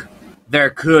think there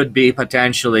could be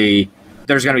potentially,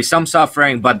 there's going to be some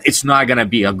suffering, but it's not going to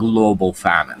be a global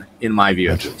famine, in my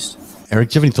view, at least. Eric,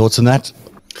 do you have any thoughts on that?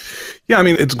 Yeah, I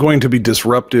mean, it's going to be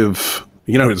disruptive.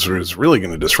 You know, it's really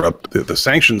going to disrupt the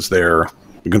sanctions there. Are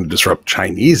going to disrupt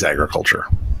Chinese agriculture,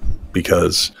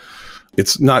 because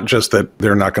it's not just that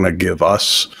they're not going to give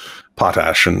us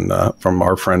potash and from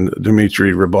our friend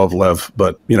Dmitry Rybovlev,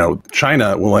 but you know,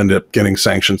 China will end up getting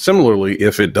sanctioned similarly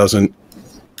if it doesn't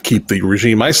keep the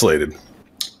regime isolated.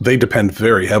 They depend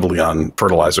very heavily on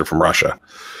fertilizer from Russia.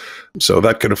 So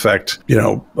that could affect,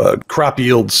 crop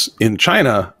yields in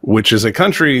China, which is a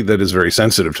country that is very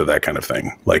sensitive to that kind of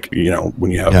thing. Like,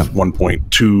 when you have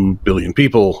 1.2 billion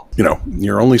people,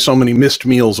 you're only so many missed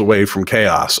meals away from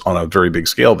chaos on a very big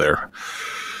scale there.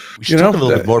 We should talk a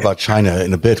little bit more about China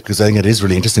in a bit, because I think it is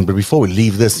really interesting. But before we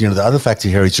leave this, the other factor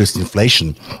here is just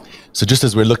inflation. So just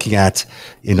as we're looking at,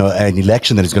 an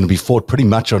election that is going to be fought pretty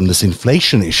much on this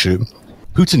inflation issue,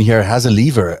 Putin here has a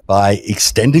lever by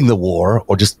extending the war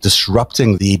or just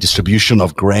disrupting the distribution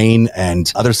of grain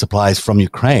and other supplies from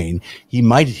Ukraine. He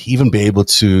might even be able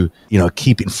to,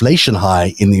 keep inflation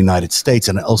high in the United States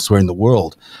and elsewhere in the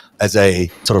world as a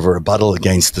sort of a rebuttal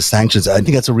against the sanctions. I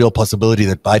think that's a real possibility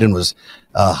that Biden was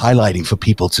highlighting for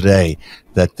people today,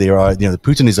 that there are,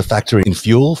 Putin is a factor in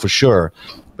fuel for sure,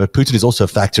 but Putin is also a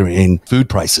factor in food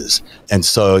prices. And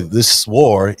so this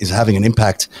war is having an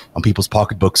impact on people's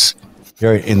pocketbooks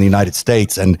here in the United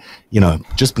States. And,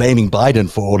 just blaming Biden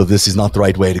for all of this is not the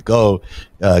right way to go.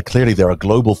 Clearly, there are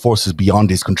global forces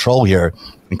beyond his control here,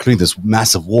 including this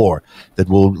massive war that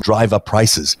will drive up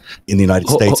prices in the United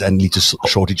States and lead to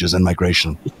shortages and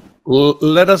migration.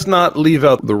 Let us not leave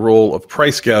out the role of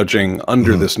price gouging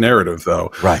under this narrative,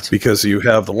 though. Right. Because you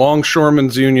have the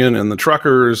Longshoremen's Union and the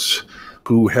truckers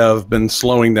who have been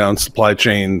slowing down supply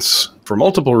chains for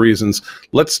multiple reasons.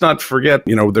 Let's not forget,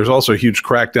 there's also a huge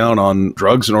crackdown on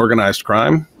drugs and organized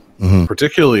crime,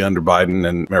 particularly under Biden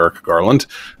and Merrick Garland.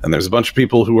 And there's a bunch of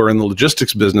people who are in the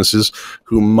logistics businesses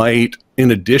who might,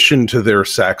 in addition to their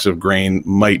sacks of grain,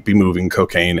 might be moving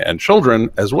cocaine and children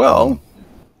as well.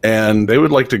 And they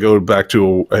would like to go back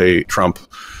to a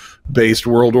Trump-based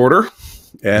world order.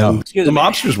 And the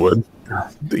mobsters would.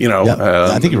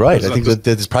 I think you're right. I think that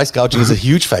this price gouging is a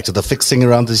huge factor. The fixing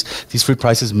around these food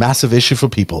prices, massive issue for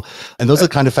people. And those are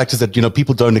the kind of factors that,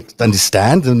 people don't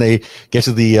understand, and they get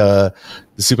to the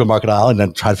supermarket aisle and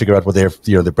then try to figure out what their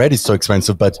bread is so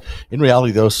expensive. But in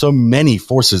reality, there are so many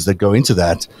forces that go into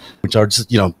that, which are just,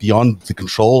 beyond the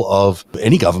control of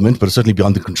any government, but certainly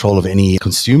beyond the control of any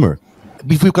consumer.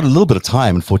 We've got a little bit of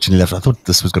time, unfortunately, left. I thought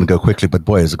this was going to go quickly, but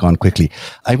boy, has it gone quickly.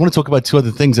 I want to talk about two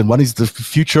other things, and one is the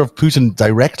future of Putin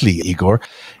directly, Igor.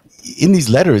 In these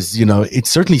letters, it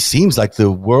certainly seems like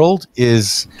the world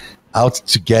is out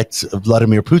to get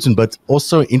Vladimir Putin, but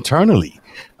also internally.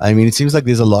 I mean, it seems like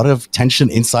there's a lot of tension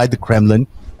inside the Kremlin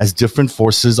as different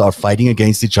forces are fighting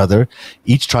against each other,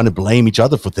 each trying to blame each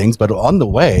other for things. But on the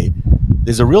way,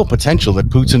 there's a real potential that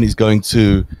Putin is going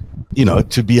to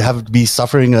be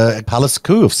suffering a palace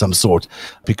coup of some sort,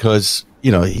 because,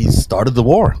 he started the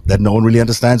war that no one really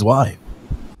understands why.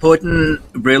 Putin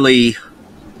really,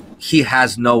 he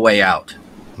has no way out.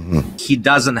 He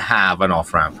doesn't have an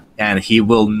off-ramp, and he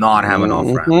will not have an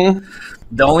off-ramp.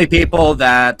 The only people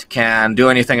that can do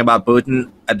anything about Putin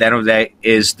at the end of the day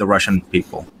is the Russian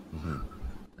people.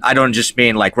 I don't just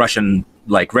mean like Russian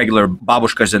like regular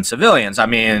babushkas and civilians. I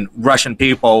mean, Russian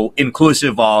people,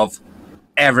 inclusive of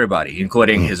everybody,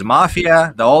 including his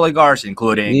mafia, the oligarchs,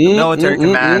 including the military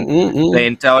command, the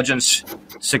intelligence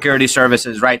security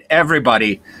services, right?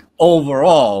 Everybody,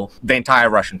 overall, the entire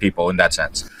Russian people in that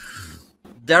sense.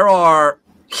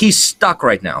 He's stuck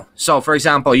right now. So, for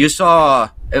example, you saw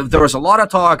there was a lot of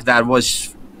talk that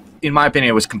was, in my opinion,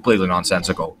 it was completely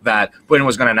nonsensical, that Putin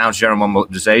was going to announce general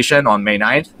mobilization on May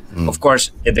 9th. Of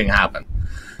course, it didn't happen.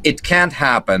 It can't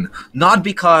happen, not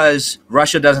because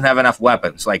Russia doesn't have enough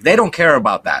weapons. Like, they don't care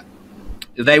about that.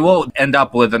 They will end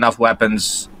up with enough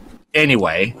weapons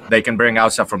anyway. They can bring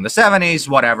out stuff from the 70s,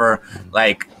 whatever.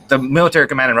 Like, the military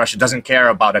command in Russia doesn't care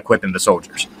about equipping the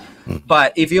soldiers.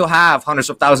 But if you have hundreds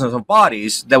of thousands of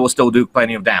bodies, they will still do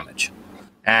plenty of damage.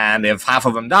 And if half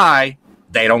of them die,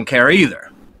 they don't care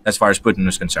either, as far as Putin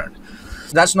is concerned.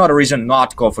 That's not a reason not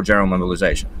to call for general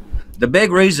mobilization. The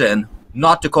big reason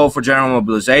not to call for general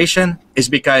mobilization is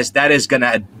because that is going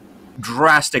to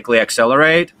drastically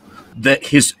accelerate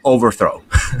his overthrow.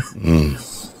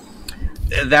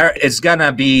 There is going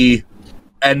to be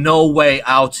a no way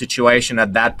out situation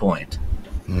at that point.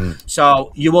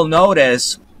 So you will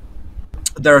notice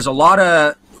there's a lot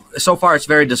of, so far it's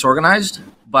very disorganized,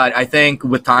 but I think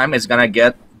with time it's going to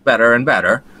get better and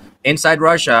better. Inside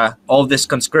Russia, all this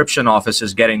conscription office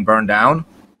is getting burned down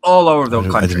all over the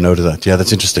country. I didn't know that. Yeah,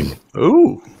 that's interesting.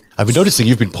 Ooh. I've been noticing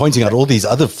you've been pointing out all these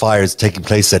other fires taking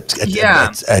place at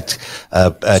plants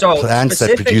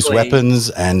that produce weapons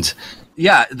and...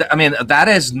 Yeah, I mean, that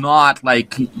is not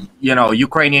like,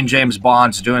 Ukrainian James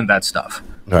Bonds doing that stuff.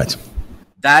 Right.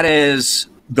 That is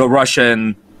the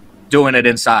Russian doing it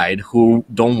inside who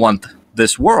don't want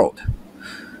this world.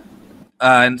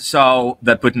 And so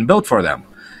that Putin built for them.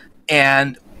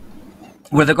 And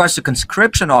with regards to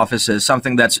conscription offices,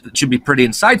 something that should be pretty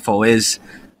insightful is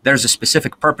there's a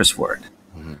specific purpose for it,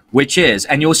 which is,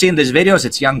 and you'll see in these videos,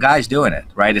 it's young guys doing it,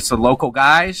 right? It's the local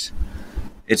guys.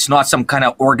 It's not some kind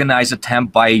of organized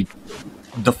attempt by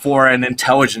the foreign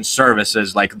intelligence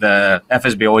services like the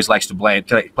FSB always likes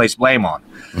to place blame on.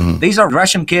 These are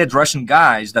Russian kids, Russian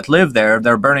guys that live there.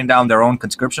 They're burning down their own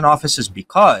conscription offices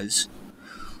because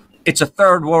it's a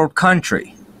third world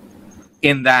country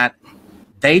in that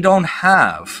they don't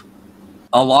have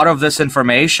a lot of this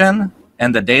information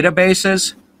and the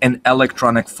databases in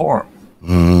electronic form.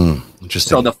 Interesting.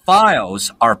 So the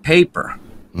files are paper.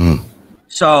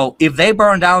 So if they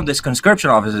burn down these conscription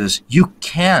offices, you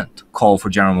can't call for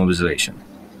general mobilization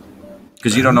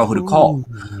because you don't know who to call.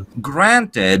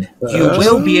 Granted, you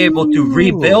will be able to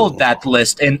rebuild that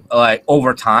list in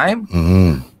over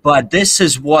time, but this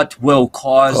is what will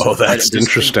cause that's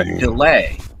interesting.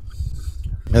 Delay.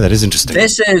 Yeah, that is interesting.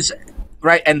 This is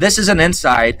right, and this is an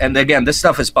insight. And again, this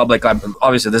stuff is public.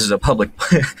 Obviously, this is a public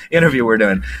interview we're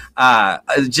doing.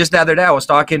 Just the other day, I was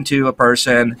talking to a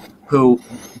person who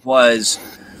was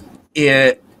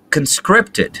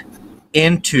conscripted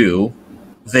into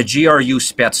the GRU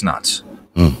Spetsnaz.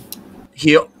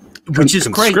 Which is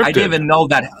great. I didn't even know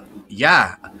that.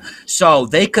 Yeah. So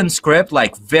they conscript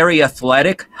like very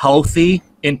athletic, healthy,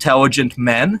 intelligent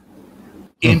men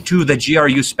into the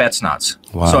GRU Spetsnaz.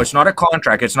 Wow. So it's not a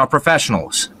contract. It's not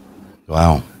professionals.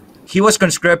 Wow. He was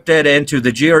conscripted into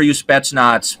the GRU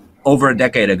Spetsnaz over a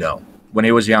decade ago when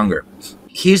he was younger.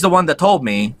 He's the one that told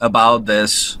me about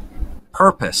this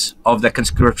purpose of the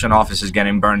conscription offices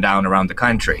getting burned down around the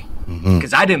country.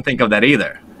 Because I didn't think of that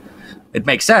either. It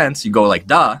makes sense. You go like,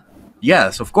 duh.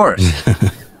 Yes, of course.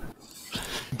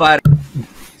 But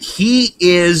he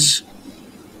is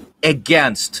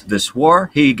against this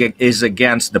war. He is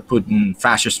against the Putin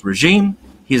fascist regime.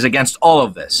 He's against all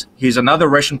of this. He's another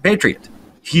Russian patriot.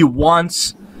 He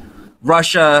wants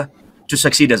Russia to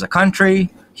succeed as a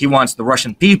country. He wants the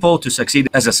Russian people to succeed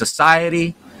as a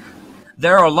society.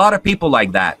 There are a lot of people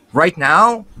like that. Right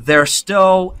now, they're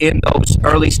still in those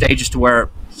early stages to where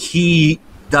he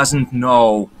doesn't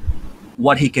know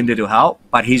what he can do to help,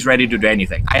 but he's ready to do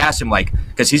anything. I asked him,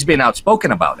 because he's been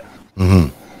outspoken about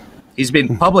it. He's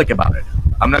been public about it.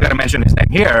 I'm not going to mention his name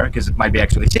here because it might be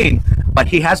actually seen, but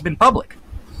he has been public.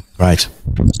 Right.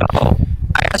 So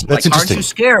I asked him, aren't you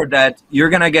scared that you're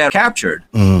going to get captured?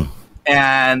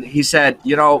 And he said,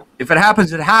 if it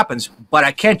happens, it happens, but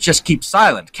I can't just keep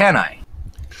silent, can I?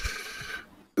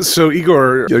 So,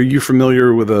 Igor, are you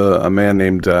familiar with a man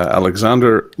named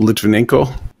Alexander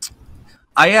Litvinenko?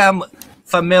 I am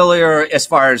familiar as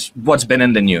far as what's been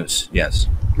in the news, yes.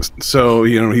 So,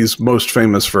 he's most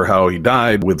famous for how he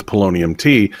died with polonium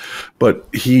T, but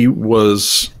he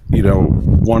was,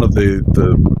 one of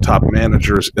the top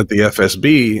managers at the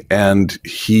FSB, and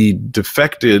he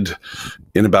defected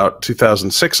in about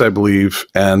 2006, I believe,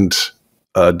 and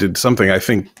did something. I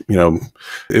think,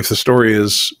 if the story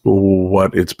is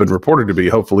what it's been reported to be,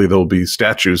 hopefully there'll be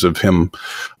statues of him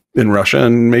in Russia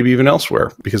and maybe even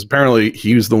elsewhere, because apparently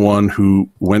he's the one who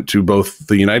went to both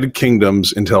the United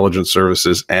Kingdom's intelligence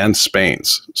services and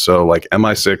Spain's. So like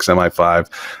MI6, MI5,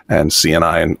 and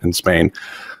CNI in Spain,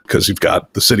 because you've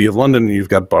got the city of London, and you've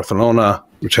got Barcelona,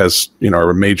 which has,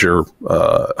 are major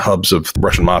hubs of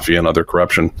Russian mafia and other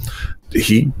corruption.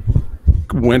 He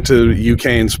went to UK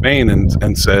and Spain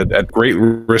and said, at great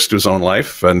risk to his own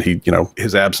life, and he,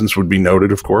 his absence would be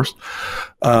noted, of course.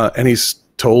 And he's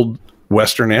told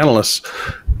Western analysts,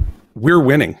 we're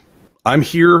winning. I'm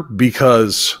here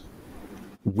because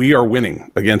we are winning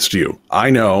against you. I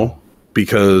know,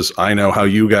 because I know how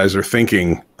you guys are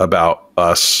thinking about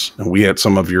us. And we had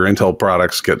some of your intel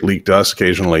products get leaked to us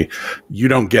occasionally. You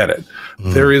don't get it.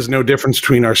 There is no difference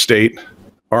between our state,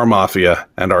 our mafia,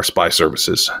 and our spy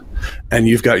services. And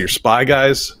you've got your spy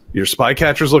guys, your spy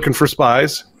catchers looking for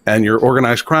spies, and your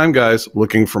organized crime guys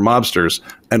looking for mobsters.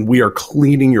 And we are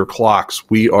cleaning your clocks.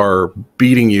 We are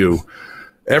beating you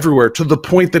everywhere, to the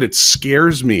point that it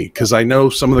scares me, because I know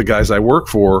some of the guys I work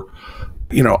for,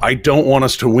 I don't want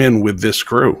us to win with this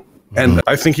crew. And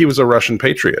I think he was a Russian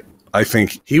patriot. I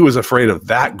think he was afraid of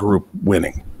that group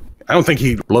winning. I don't think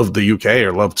he loved the UK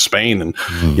or loved Spain and,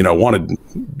 wanted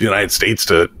the United States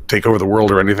to take over the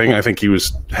world or anything. I think he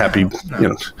was happy,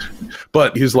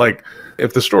 But he's like,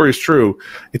 if the story is true,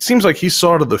 it seems like he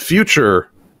saw to the future,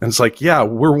 and it's like, yeah,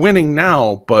 we're winning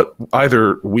now, but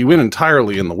either we win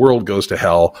entirely and the world goes to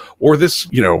hell, or this,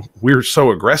 we're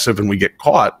so aggressive and we get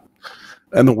caught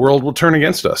and the world will turn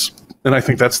against us. And I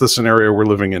think that's the scenario we're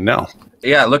living in now.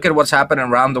 Yeah, look at what's happened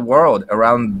around the world,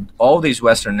 around all these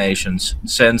Western nations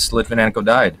since Litvinenko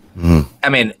died. I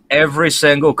mean, every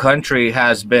single country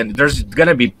there's going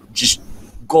to be just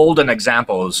golden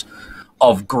examples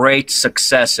of great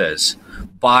successes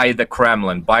by the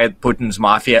Kremlin, by Putin's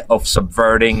mafia, of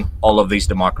subverting all of these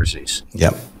democracies.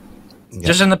 Yep.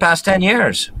 Just in the past 10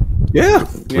 years. Yeah.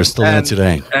 We're still in it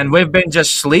today. And we've been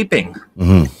just sleeping.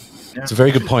 Yeah. It's a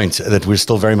very good point that we're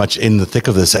still very much in the thick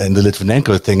of this. And the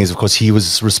Litvinenko thing is, of course, he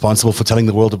was responsible for telling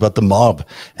the world about the mob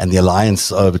and the alliance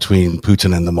between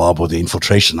Putin and the mob, or the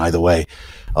infiltration, either way,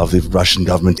 of the Russian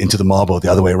government into the mob, or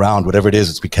the other way around. Whatever it is,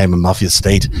 it's became a mafia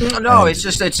state. No,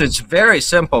 it's very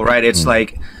simple, right? It's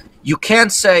like, you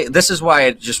can't say, this is why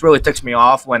it just really ticks me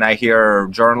off when I hear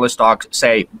journalists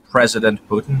say President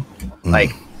Putin.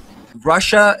 Like,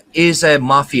 Russia is a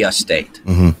mafia state,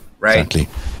 right? Exactly.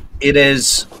 It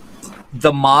is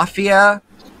the mafia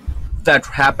that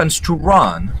happens to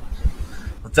run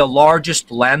the largest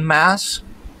landmass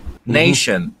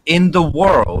nation in the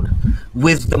world,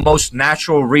 with the most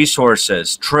natural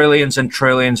resources, trillions and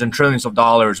trillions and trillions of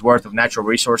dollars worth of natural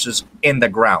resources in the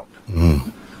ground.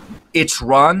 It's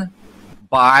run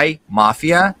by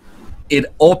mafia. It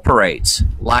operates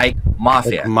like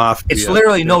mafia. It's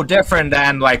literally no different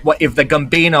than like what if the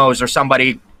Gambinos or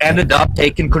somebody ended up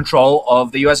taking control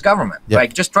of the U.S. government.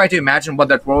 Like, just try to imagine what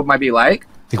that world might be like.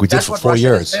 I think we did for 4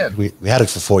 years. We had it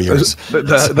for 4 years.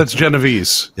 That's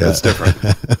Genovese. Yeah. That's different.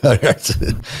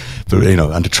 But,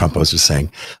 under Trump, I was just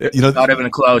saying. Not even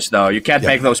close, though. You can't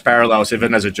make those parallels,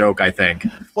 even as a joke, I think.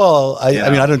 Well, I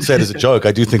mean, I don't say it as a joke.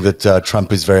 I do think that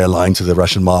Trump is very aligned to the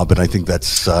Russian mob, and I think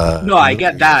that's... no, I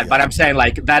get that, but I'm saying,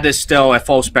 like, that is still a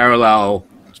false parallel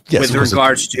with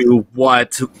regards to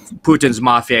what Putin's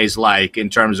mafia is like in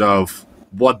terms of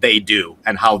what they do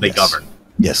and how they govern.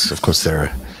 Yes, of course,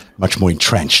 they're much more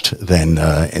entrenched than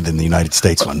the United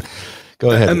States one.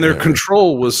 Go ahead. And their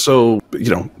control was so,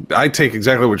 I take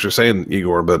exactly what you're saying,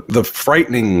 Igor, but the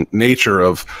frightening nature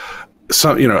of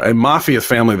some, a mafia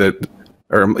family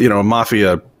or a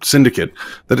mafia syndicate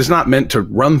that is not meant to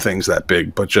run things that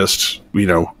big, but just,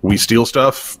 we steal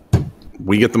stuff,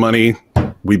 we get the money,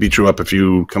 we beat you up if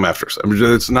you come after us. I mean,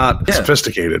 it's not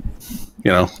sophisticated,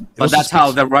 But that's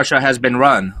how Russia has been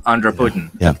run under Putin.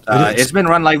 Yeah. It's been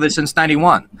run like this since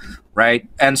 91, right?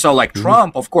 And so, like,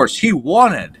 Trump, of course, he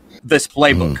wanted this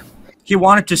playbook. He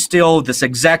wanted to steal this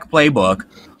exact playbook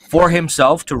for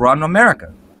himself to run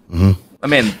America. I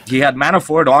mean, he had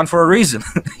Manafort on for a reason.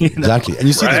 Exactly. And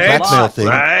you see the blackmail thing.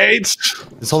 Right.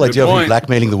 This whole idea of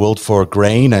blackmailing the world for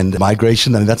grain and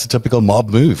migration, I mean, that's a typical mob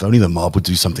move. Only the mob would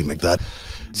do something like that.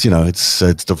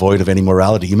 It's devoid of any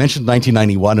morality. You mentioned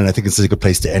 1991, and I think this is a good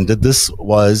place to end it. This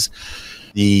was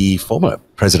the former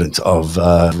president of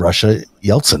Russia,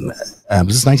 Yeltsin.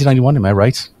 Was this 1991? Am I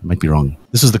right? I might be wrong.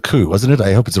 This was the coup, wasn't it?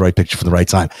 I hope it's the right picture for the right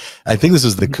time. I think this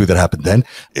was the coup that happened then.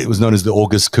 It was known as the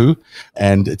August coup,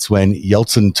 and it's when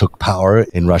Yeltsin took power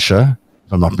in Russia,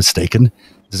 if I'm not mistaken.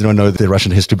 Does anyone know the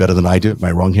Russian history better than I do? Am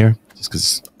I wrong here? Just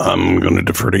because I'm going to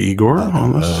defer to Igor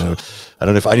on this. I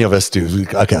don't know if any of us do.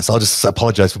 Okay, so I'll just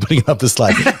apologize for putting up this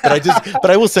slide. But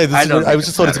I will say this. I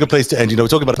just thought it's a good place to end. We're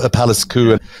talking about a palace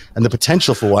coup and the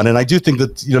potential for one. And I do think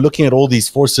that, looking at all these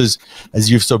forces,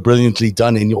 as you've so brilliantly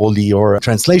done in all your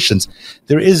translations,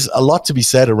 there is a lot to be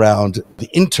said around the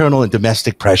internal and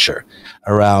domestic pressure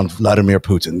around Vladimir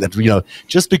Putin. That,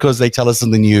 just because they tell us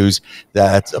in the news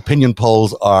that opinion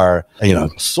polls are,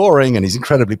 soaring and he's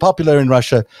incredibly popular in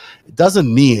Russia, it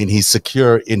doesn't mean he's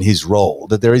secure in his role.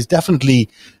 That there is definitely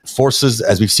forces,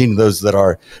 as we've seen, those that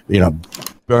are,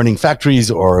 burning factories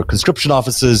or conscription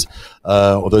offices,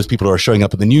 or those people who are showing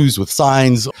up in the news with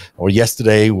signs, or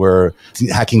yesterday were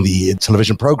hacking the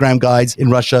television program guides in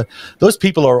Russia. Those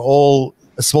people are all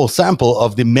a small sample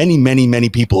of the many, many, many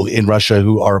people in Russia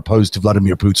who are opposed to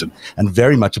Vladimir Putin and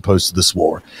very much opposed to this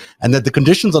war. And that the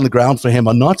conditions on the ground for him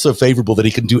are not so favorable that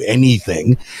he can do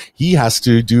anything. He has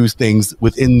to do things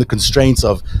within the constraints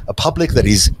of a public that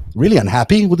is really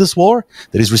unhappy with this war,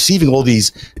 that is receiving all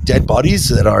these dead bodies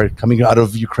that are coming out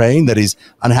of Ukraine, that is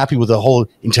unhappy with the whole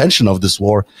intention of this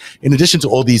war, in addition to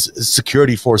all these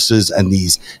security forces and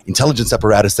these intelligence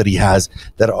apparatus that he has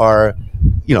that are,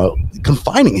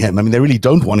 confining him. I mean, they really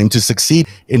don't want him to succeed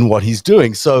in what he's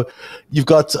doing. So you've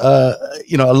got, a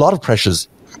lot of pressures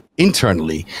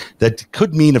internally that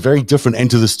could mean a very different end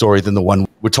to the story than the one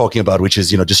we're talking about, which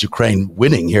is, just Ukraine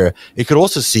winning here. It could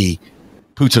also see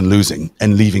Putin losing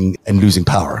and leaving and losing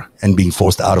power and being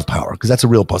forced out of power, because that's a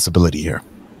real possibility here.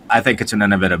 I think it's an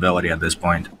inevitability at this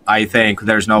point. I think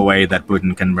there's no way that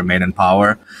Putin can remain in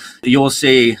power. You'll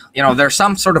see, there's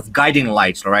some sort of guiding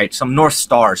lights, right? Some North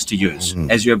Stars to use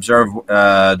as you observe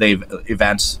the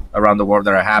events around the world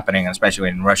that are happening, especially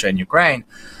in Russia and Ukraine.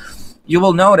 You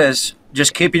will notice,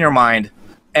 just keep in your mind,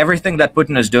 everything that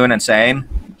Putin is doing and saying,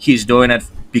 he's doing it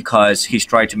because he's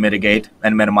trying to mitigate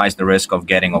and minimize the risk of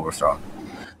getting overthrown.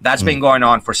 That's been going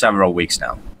on for several weeks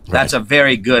now. That's a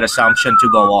very good assumption to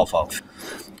go off of.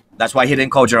 That's why he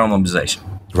didn't call general mobilization.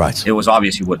 Right. It was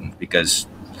obvious he wouldn't, because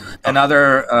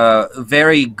another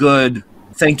very good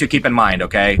thing to keep in mind,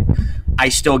 okay? I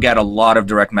still get a lot of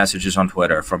direct messages on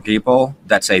Twitter from people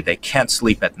that say they can't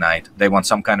sleep at night. They want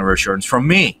some kind of reassurance from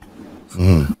me.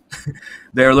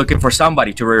 They're looking for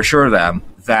somebody to reassure them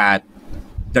that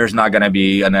there's not going to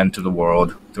be an end to the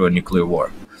world through a nuclear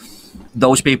war.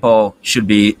 Those people should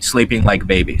be sleeping like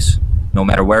babies, no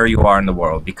matter where you are in the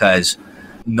world, because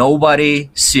nobody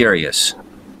serious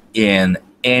in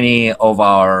any of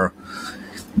our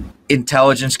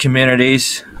intelligence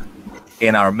communities,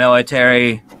 in our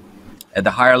military, at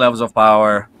the higher levels of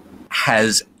power,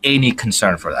 has any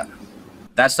concern for that.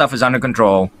 That stuff is under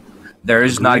control. There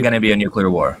is not going to be a nuclear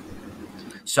war.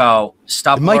 So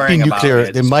stop worrying about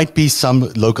it. There might be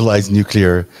some localized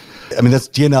nuclear. I mean, that's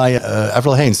GNI,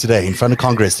 Avril Haines today in front of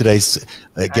Congress today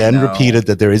again repeated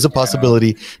that there is a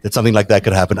possibility that something like that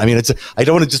could happen. I mean, I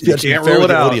don't want to just be unfair with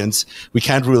the audience. We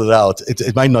can't rule it out.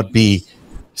 It might not be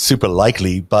super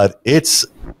likely, but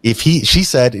she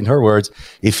said in her words,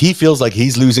 if he feels like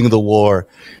he's losing the war,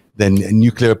 then a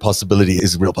nuclear possibility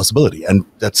is a real possibility. And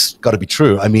that's got to be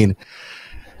true. I mean,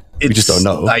 we just don't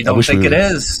know. I don't think it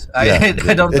is. I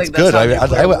don't think that's good.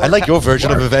 I like your version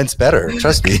of events better.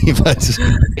 Trust me. But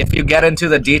if you get into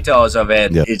the details of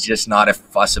it, it's just not a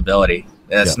possibility.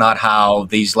 That's not how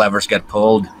these levers get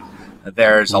pulled.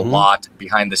 There's a lot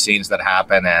behind the scenes that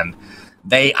happen, and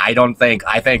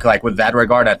I think like with that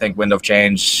regard, I think Wind of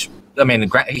Change, I mean,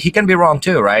 he can be wrong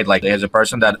too, right? Like, as a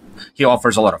person that he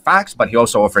offers a lot of facts, but he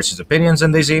also offers his opinions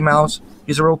in these emails.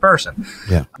 He's a real person.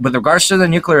 Yeah. With regards to the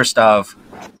nuclear stuff,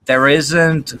 there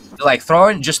isn't like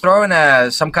throwing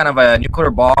some kind of a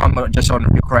nuclear bomb just on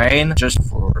Ukraine just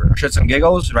for shits and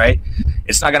giggles, right?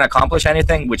 It's not going to accomplish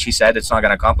anything, which he said it's not going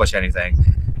to accomplish anything.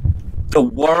 The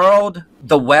world,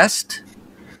 the West,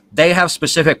 they have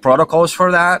specific protocols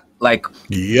for that. Like,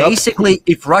 basically,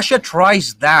 if Russia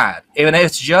tries that, even if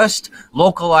it's just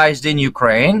localized in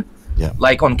Ukraine,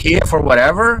 like on Kiev or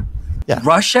whatever,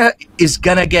 Russia is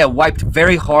going to get wiped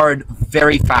very hard,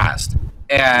 very fast.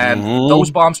 And those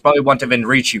bombs probably won't even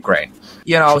reach Ukraine.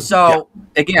 So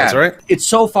again, it's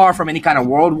so far from any kind of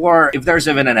world war. If there's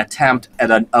even an attempt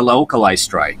at a localized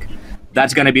strike,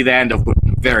 that's going to be the end of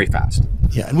Putin very fast.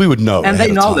 Yeah, and we would know. And they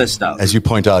know this stuff. As you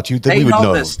point out, we would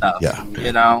know this stuff. Yeah.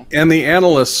 And the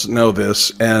analysts know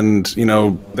this, and,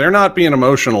 they're not being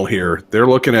emotional here. They're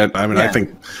looking at, I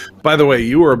think, by the way,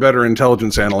 you are a better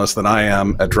intelligence analyst than I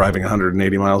am at driving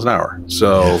 180 miles an hour.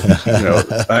 So,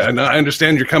 I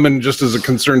understand you're coming just as a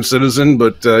concerned citizen,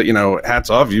 but, hats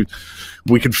off.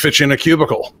 We could fit you in a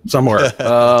cubicle somewhere.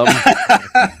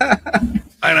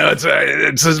 I know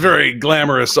it's a very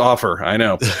glamorous offer. I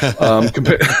know,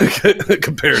 compared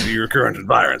to your current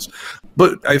environs.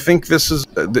 But I think this is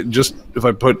just, if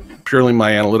I put purely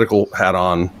my analytical hat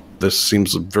on, this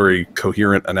seems a very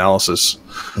coherent analysis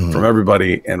from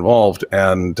everybody involved.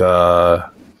 And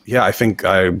I think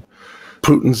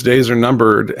Putin's days are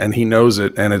numbered, and he knows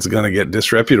it, and it's going to get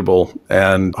disreputable.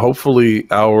 And hopefully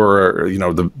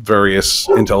the various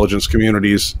intelligence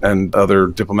communities and other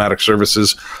diplomatic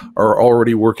services are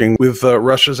already working with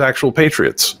Russia's actual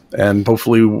patriots. And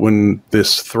hopefully when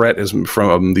this threat is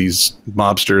from these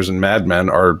mobsters and madmen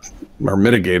are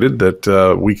mitigated,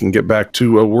 that we can get back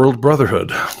to a world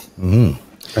brotherhood and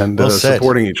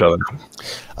supporting each other.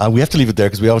 We have to leave it there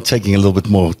because we are taking a little bit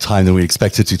more time than we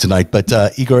expected to tonight. But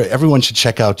Igor, everyone should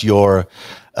check out your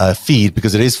feed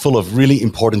because it is full of really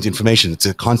important information. It's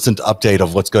a constant update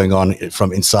of what's going on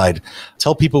from inside.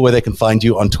 Tell people where they can find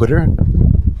you on Twitter.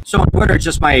 So on Twitter, it's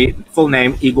just my full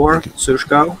name, Igor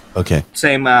Sushko. Okay.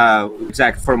 Same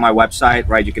exact for my website,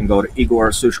 right? You can go to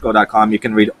igorsushko.com. You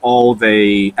can read all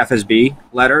the FSB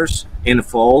letters in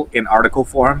full in article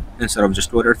form instead of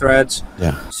just Twitter threads.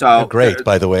 Yeah. So they're great,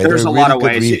 by the way. There's a lot of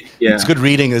ways. It's good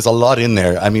reading. There's a lot in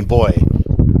there. I mean, boy,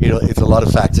 it's a lot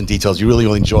of facts and details. You really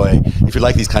will enjoy if you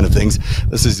like these kind of things.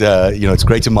 This is, it's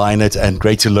great to mine it and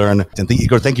great to learn. And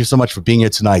Igor, thank you so much for being here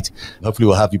tonight. Hopefully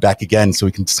we'll have you back again so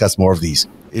we can discuss more of these.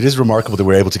 It is remarkable that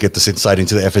we're able to get this insight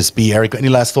into the FSB. Eric, any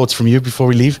last thoughts from you before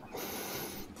we leave?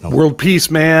 No. World peace,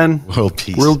 man. World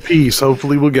peace. World peace.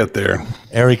 Hopefully we'll get there.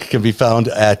 Eric can be found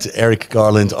at Eric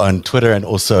Garland on Twitter and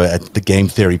also at the Game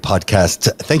Theory podcast.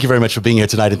 Thank you very much for being here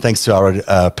tonight, and thanks to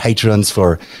our patrons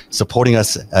for supporting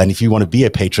us. And if you want to be a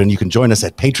patron, you can join us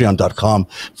at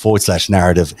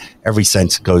patreon.com/narrative. Every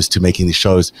cent goes to making the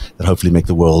shows that hopefully make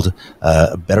the world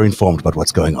better informed about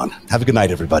what's going on. Have a good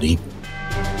night, everybody.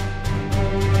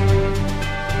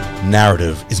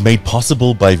 Narrative is made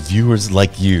possible by viewers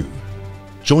like you.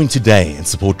 Join today and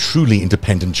support truly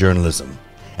independent journalism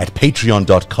at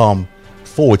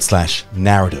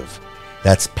patreon.com/narrative.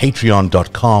 That's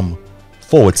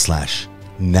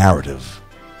patreon.com/narrative.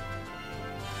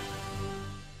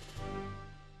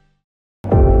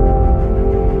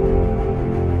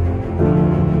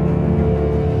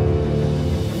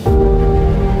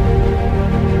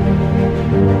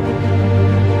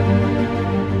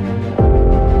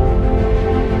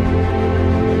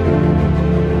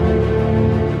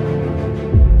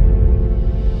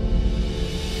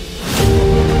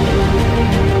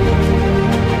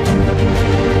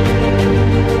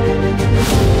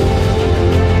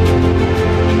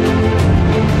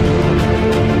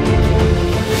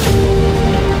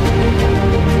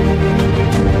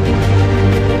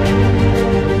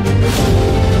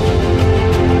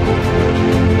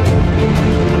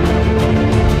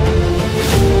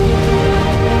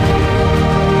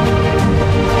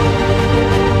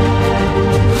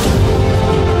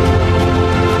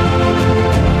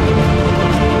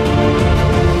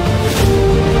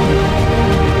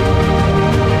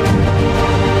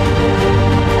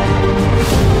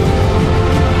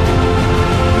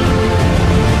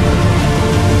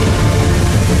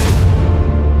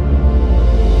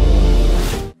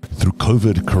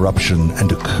 COVID, corruption,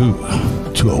 and a coup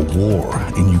to a war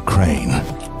in Ukraine.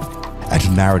 At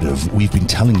Narrative, we've been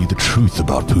telling you the truth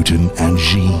about Putin and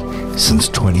Xi since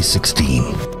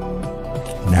 2016.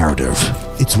 Narrative,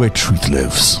 it's where truth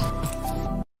lives.